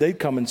 they'd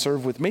come and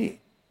serve with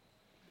me.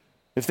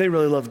 If they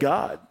really love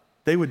God,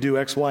 they would do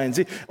X, Y, and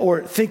Z.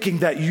 Or thinking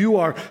that you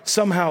are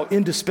somehow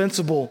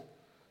indispensable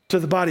to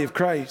the body of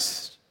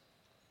Christ.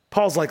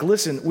 Paul's like,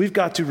 listen, we've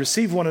got to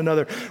receive one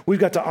another. We've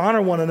got to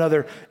honor one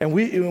another. And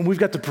we've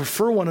got to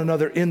prefer one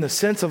another in the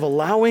sense of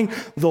allowing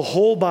the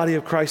whole body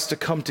of Christ to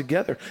come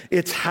together.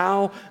 It's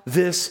how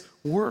this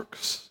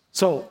works.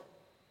 So,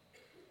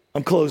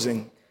 I'm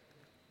closing.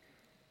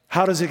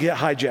 How does it get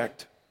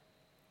hijacked?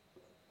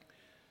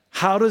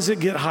 How does it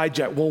get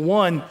hijacked? Well,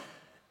 one,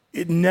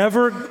 it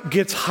never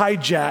gets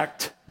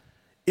hijacked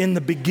in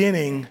the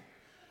beginning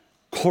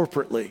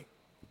corporately.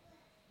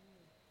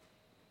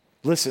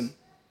 Listen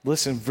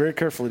very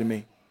carefully to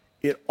me.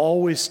 It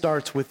always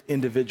starts with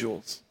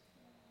individuals.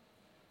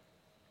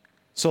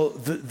 So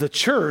the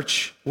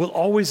church will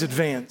always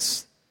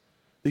advance.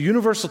 The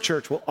universal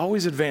church will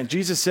always advance.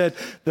 Jesus said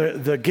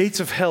the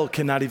gates of hell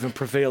cannot even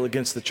prevail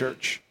against the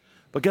church.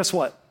 But guess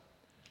what?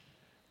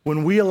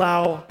 When we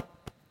allow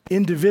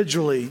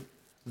individually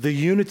the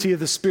unity of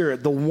the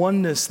Spirit, the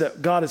oneness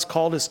that God has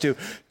called us to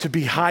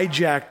be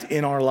hijacked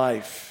in our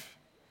life,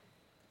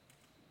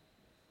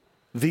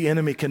 the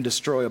enemy can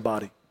destroy a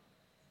body.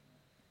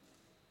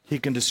 He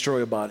can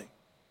destroy a body.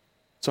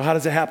 So how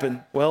does it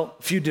happen? Well,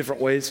 a few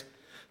different ways.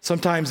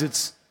 Sometimes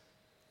it's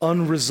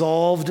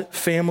unresolved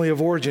family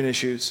of origin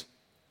issues.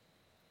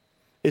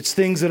 It's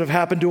things that have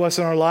happened to us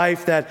in our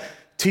life that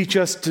teach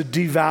us to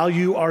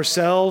devalue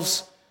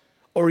ourselves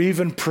or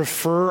even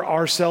prefer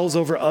ourselves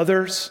over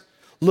others.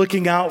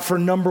 Looking out for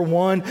number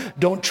one,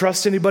 don't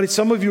trust anybody.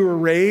 Some of you were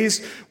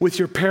raised with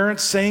your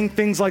parents saying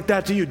things like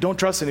that to you. Don't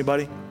trust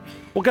anybody.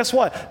 Well, guess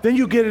what? Then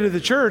you get into the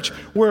church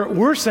where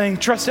we're saying,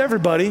 trust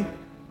everybody,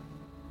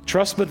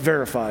 trust but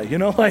verify.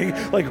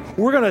 Like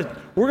we're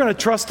gonna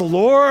trust the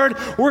Lord.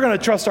 We're gonna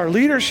trust our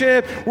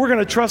leadership. We're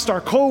gonna trust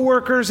our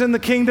co-workers in the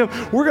kingdom.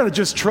 We're gonna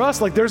just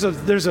trust. Like there's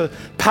a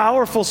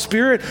powerful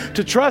spirit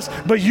to trust.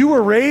 But you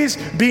were raised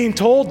being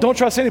told, don't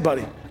trust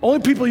anybody.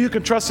 Only people you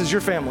can trust is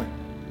your family.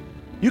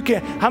 You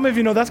can't. How many of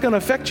you know that's gonna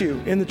affect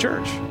you in the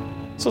church?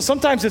 So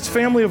sometimes it's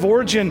family of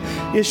origin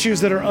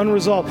issues that are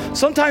unresolved.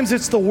 Sometimes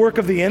it's the work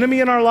of the enemy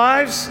in our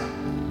lives.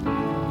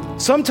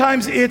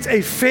 Sometimes it's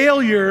a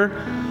failure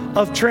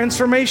of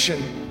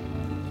transformation.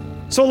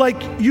 So like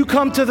you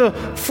come to the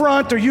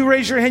front or you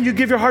raise your hand, you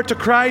give your heart to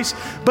Christ,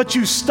 but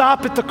you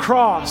stop at the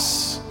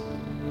cross.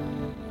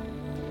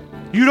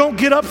 You don't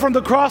get up from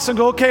the cross and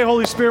go, okay,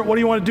 Holy Spirit, what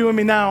do you want to do in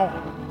me now?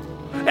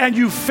 And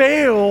you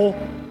fail.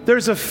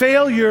 There's a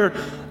failure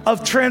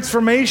of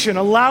transformation,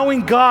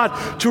 allowing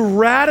God to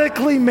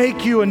radically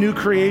make you a new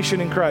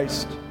creation in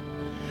Christ.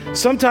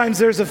 Sometimes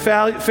there's a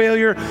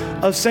failure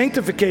of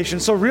sanctification.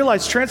 So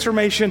realize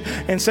transformation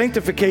and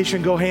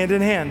sanctification go hand in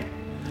hand.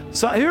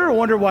 So have you ever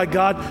wondered why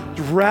God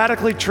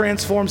radically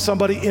transforms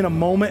somebody in a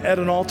moment at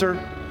an altar,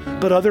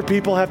 but other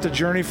people have to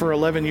journey for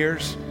 11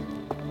 years?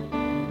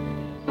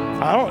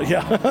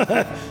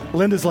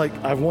 Linda's like,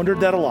 I've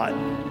wondered that a lot.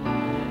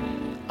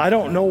 I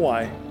don't know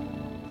why.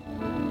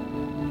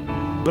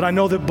 But I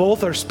know that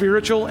both are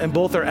spiritual and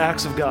both are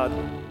acts of God.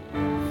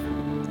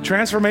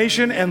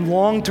 Transformation and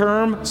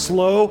long-term,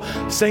 slow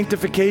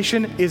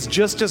sanctification is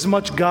just as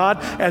much God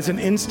as an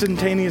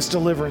instantaneous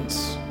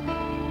deliverance.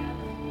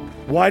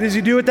 Why does he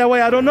do it that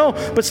way? I don't know.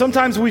 But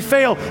sometimes we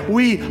fail.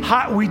 We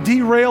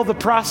derail the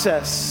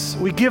process.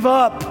 We give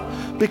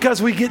up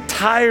because we get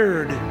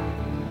tired.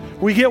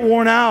 We get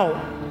worn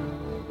out.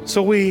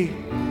 So we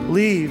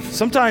leave.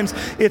 Sometimes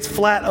it's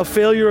flat a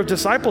failure of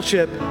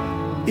discipleship,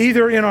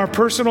 either in our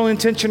personal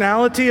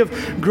intentionality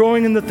of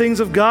growing in the things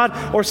of God,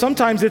 or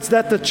sometimes it's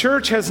that the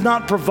church has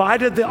not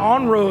provided the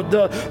on-road,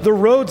 the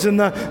roads and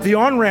the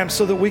on-ramps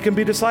so that we can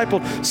be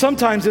discipled.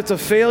 Sometimes it's a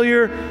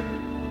failure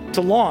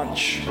to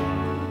launch,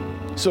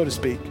 so to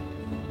speak.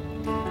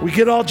 We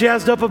get all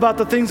jazzed up about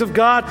the things of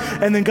God,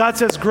 and then God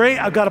says, great,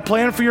 I've got a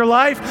plan for your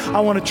life.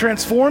 I want to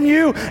transform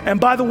you. And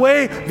by the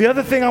way, the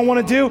other thing I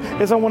want to do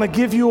is I want to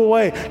give you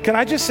away. Can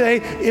I just say,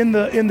 in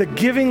the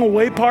giving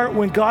away part,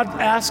 when God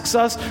asks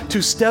us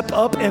to step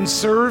up and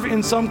serve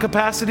in some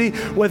capacity,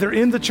 whether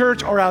in the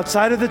church or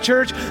outside of the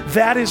church,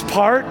 that is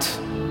part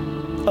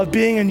of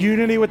being in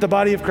unity with the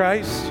body of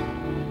Christ.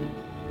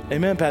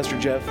 Amen, Pastor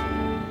Jeff.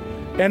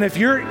 And if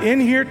you're in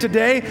here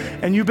today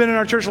and you've been in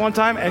our church a long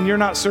time and you're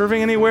not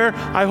serving anywhere,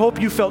 I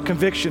hope you felt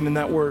conviction in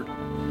that word.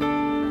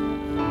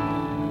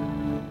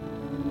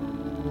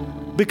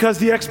 Because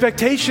the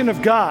expectation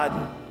of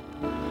God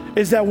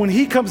is that when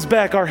he comes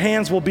back, our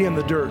hands will be in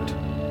the dirt.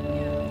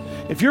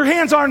 If your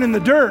hands aren't in the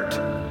dirt,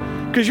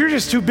 because you're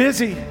just too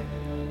busy,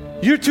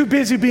 you're too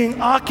busy being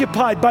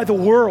occupied by the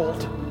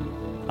world.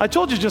 I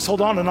told you, just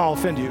hold on and I'll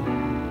offend you.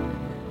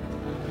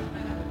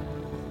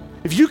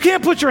 If you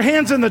can't put your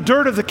hands in the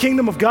dirt of the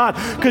kingdom of God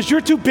because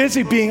you're too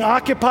busy being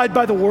occupied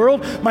by the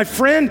world, my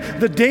friend,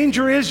 the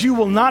danger is you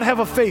will not have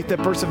a faith that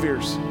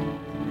perseveres.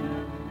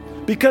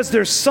 Because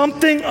there's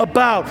something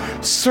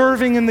about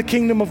serving in the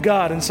kingdom of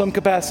God in some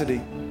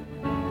capacity.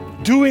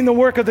 Doing the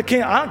work of the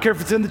king. I don't care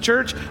if it's in the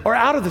church or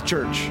out of the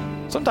church.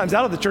 Sometimes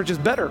out of the church is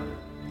better.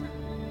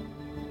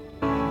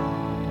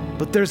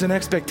 But there's an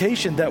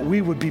expectation that we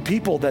would be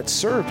people that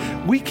serve.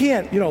 We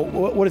can't,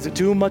 what is it?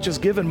 To whom much is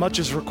given, much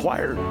is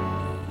required.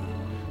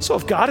 So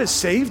if God has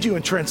saved you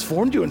and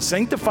transformed you and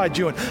sanctified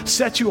you and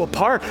set you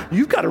apart,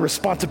 you've got a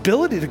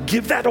responsibility to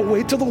give that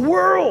away to the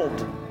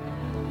world.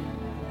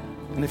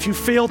 And if you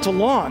fail to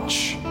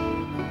launch,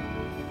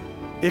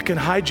 it can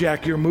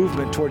hijack your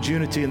movement towards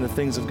unity in the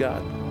things of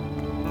God.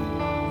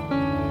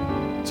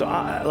 So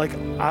I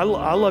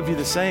love you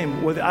the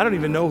same. I don't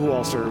even know who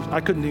all serves.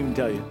 I couldn't even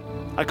tell you.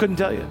 I couldn't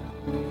tell you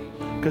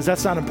because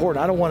that's not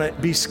important. I don't want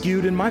to be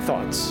skewed in my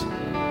thoughts.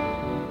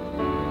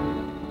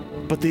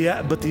 But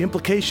the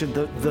implication,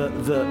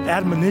 the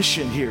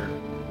admonition here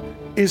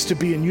is to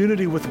be in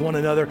unity with one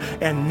another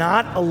and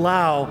not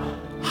allow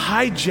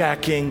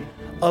hijacking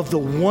of the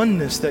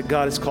oneness that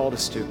God has called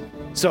us to.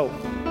 So,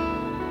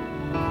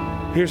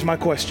 here's my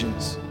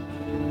questions.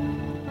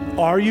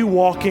 Are you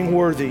walking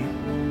worthy?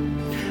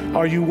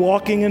 Are you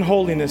walking in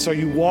holiness? Are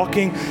you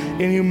walking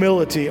in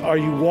humility? Are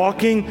you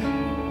walking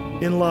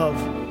in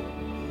love?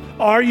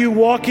 Are you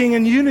walking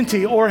in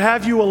unity, or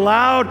have you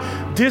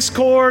allowed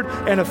discord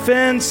and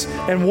offense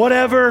and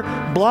whatever,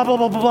 blah, blah,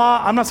 blah, blah,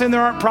 blah? I'm not saying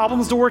there aren't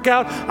problems to work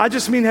out. I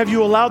just mean, have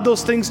you allowed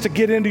those things to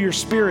get into your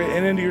spirit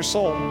and into your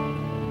soul?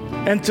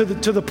 And to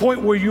the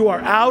point where you are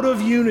out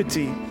of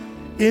unity,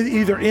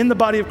 either in the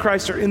body of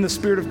Christ or in the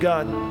Spirit of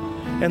God.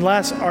 And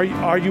last,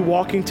 are you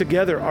walking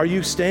together? Are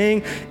you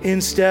staying in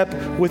step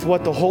with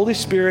what the Holy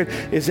Spirit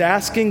is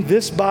asking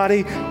this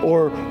body,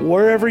 or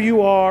wherever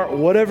you are,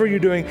 whatever you're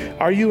doing?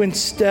 Are you in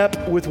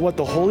step with what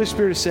the Holy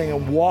Spirit is saying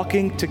and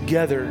walking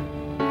together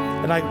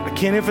And I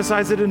can't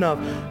emphasize it enough.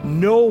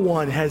 No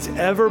one has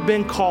ever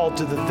been called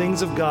to the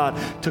things of God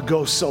to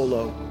go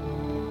solo.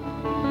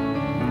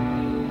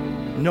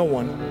 No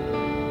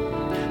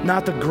one.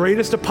 Not the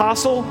greatest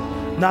apostle,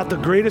 not the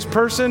greatest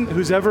person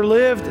who's ever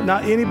lived,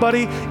 not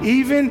anybody.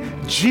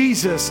 Even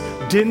Jesus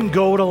didn't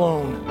go it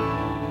alone.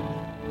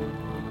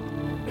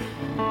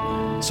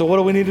 So what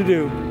do we need to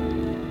do?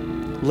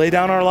 Lay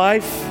down our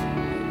life,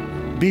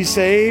 be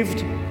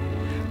saved,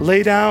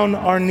 lay down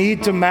our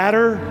need to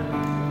matter,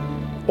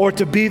 or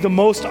to be the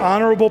most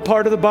honorable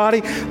part of the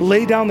body,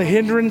 lay down the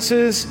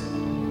hindrances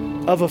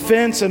of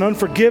offense and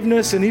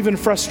unforgiveness and even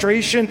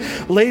frustration,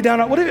 lay down,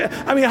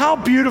 how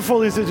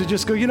beautiful is it to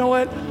just go, you know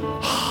what?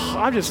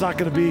 I'm just not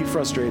going to be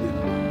frustrated.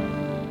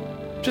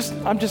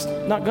 I'm just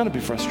not going to be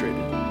frustrated.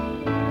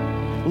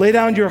 Lay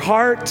down your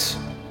heart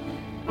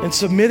and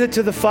submit it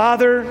to the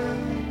Father.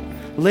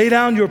 Lay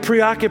down your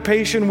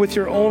preoccupation with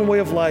your own way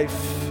of life.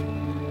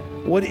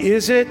 What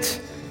is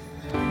it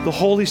the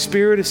Holy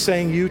Spirit is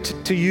saying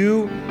to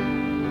you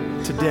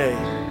today?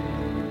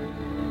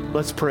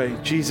 Let's pray.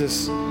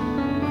 Jesus,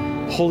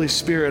 Holy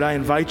Spirit, I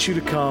invite you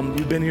to come.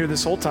 You've been here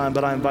this whole time,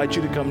 but I invite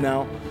you to come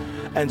now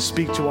and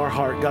speak to our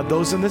heart. God,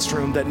 those in this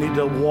room that need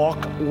to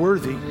walk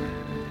worthy,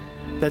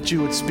 that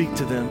you would speak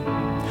to them.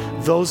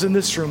 Those in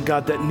this room,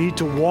 God, that need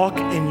to walk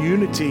in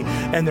unity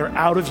and they're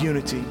out of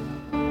unity.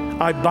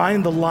 I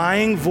bind the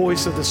lying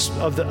voice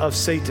of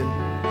Satan.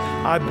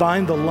 I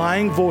bind the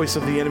lying voice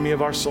of the enemy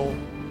of our soul.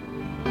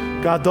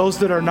 God, those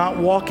that are not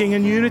walking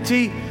in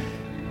unity,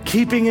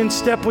 keeping in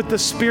step with the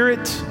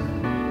Spirit,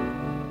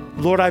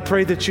 Lord, I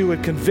pray that you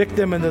would convict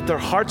them and that their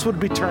hearts would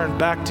be turned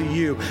back to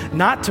you,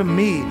 not to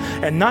me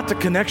and not to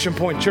Connection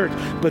Point Church,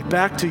 but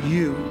back to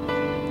you.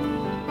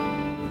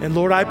 And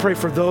Lord, I pray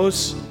for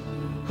those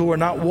who are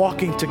not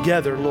walking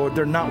together, Lord.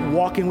 They're not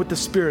walking with the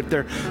Spirit.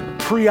 They're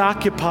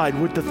preoccupied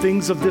with the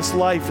things of this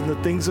life and the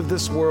things of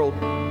this world.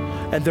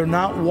 And they're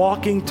not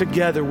walking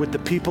together with the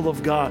people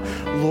of God.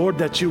 Lord,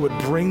 that you would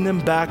bring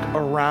them back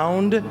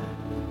around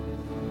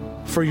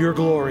for your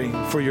glory,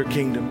 for your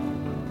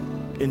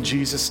kingdom. In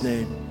Jesus'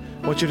 name.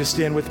 I want you to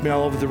stand with me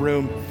all over the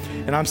room.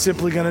 And I'm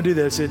simply going to do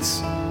this.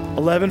 It's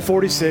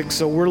 11:46,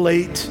 so we're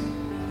late,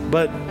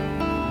 but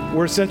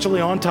we're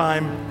essentially on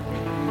time.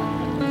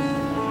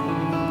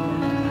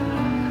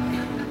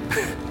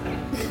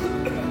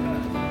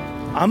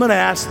 I'm going to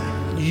ask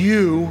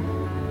you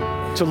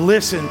to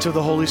listen to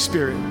the Holy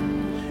Spirit.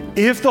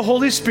 If the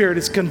Holy Spirit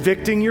is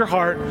convicting your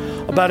heart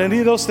about any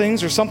of those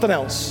things or something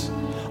else,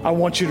 I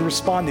want you to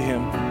respond to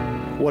him.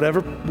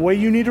 Whatever way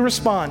you need to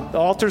respond. The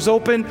altar's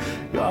open.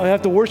 I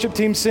have the worship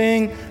team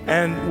sing,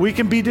 and we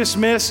can be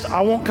dismissed.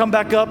 I won't come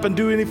back up and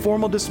do any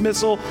formal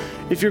dismissal.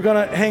 If you're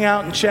going to hang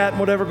out and chat and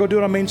whatever, go do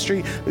it on Main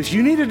Street. If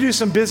you need to do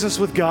some business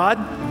with God,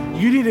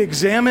 you need to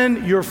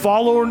examine your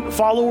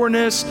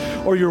followerness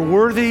or your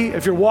worthy,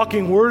 if you're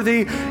walking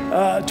worthy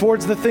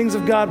towards the things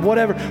of God,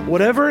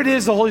 whatever it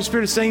is the Holy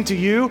Spirit is saying to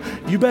you,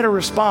 you better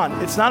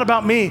respond. It's not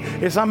about me.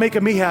 It's not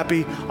making me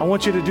happy. I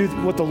want you to do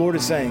what the Lord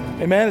is saying.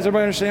 Amen? Does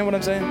everybody understand what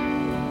I'm saying?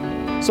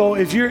 So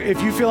if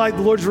you feel like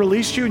the Lord's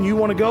released you and you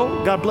want to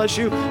go, God bless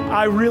you.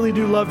 I really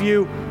do love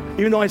you.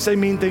 Even though I say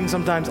mean things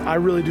sometimes, I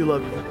really do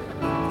love you.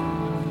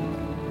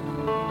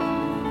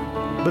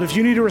 But if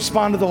you need to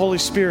respond to the Holy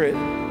Spirit,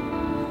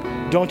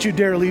 don't you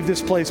dare leave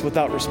this place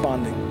without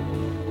responding.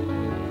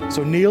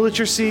 So kneel at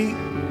your seat,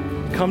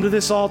 come to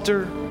this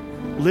altar,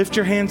 lift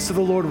your hands to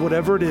the Lord,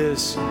 whatever it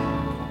is,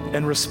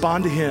 and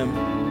respond to him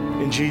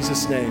in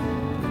Jesus' name.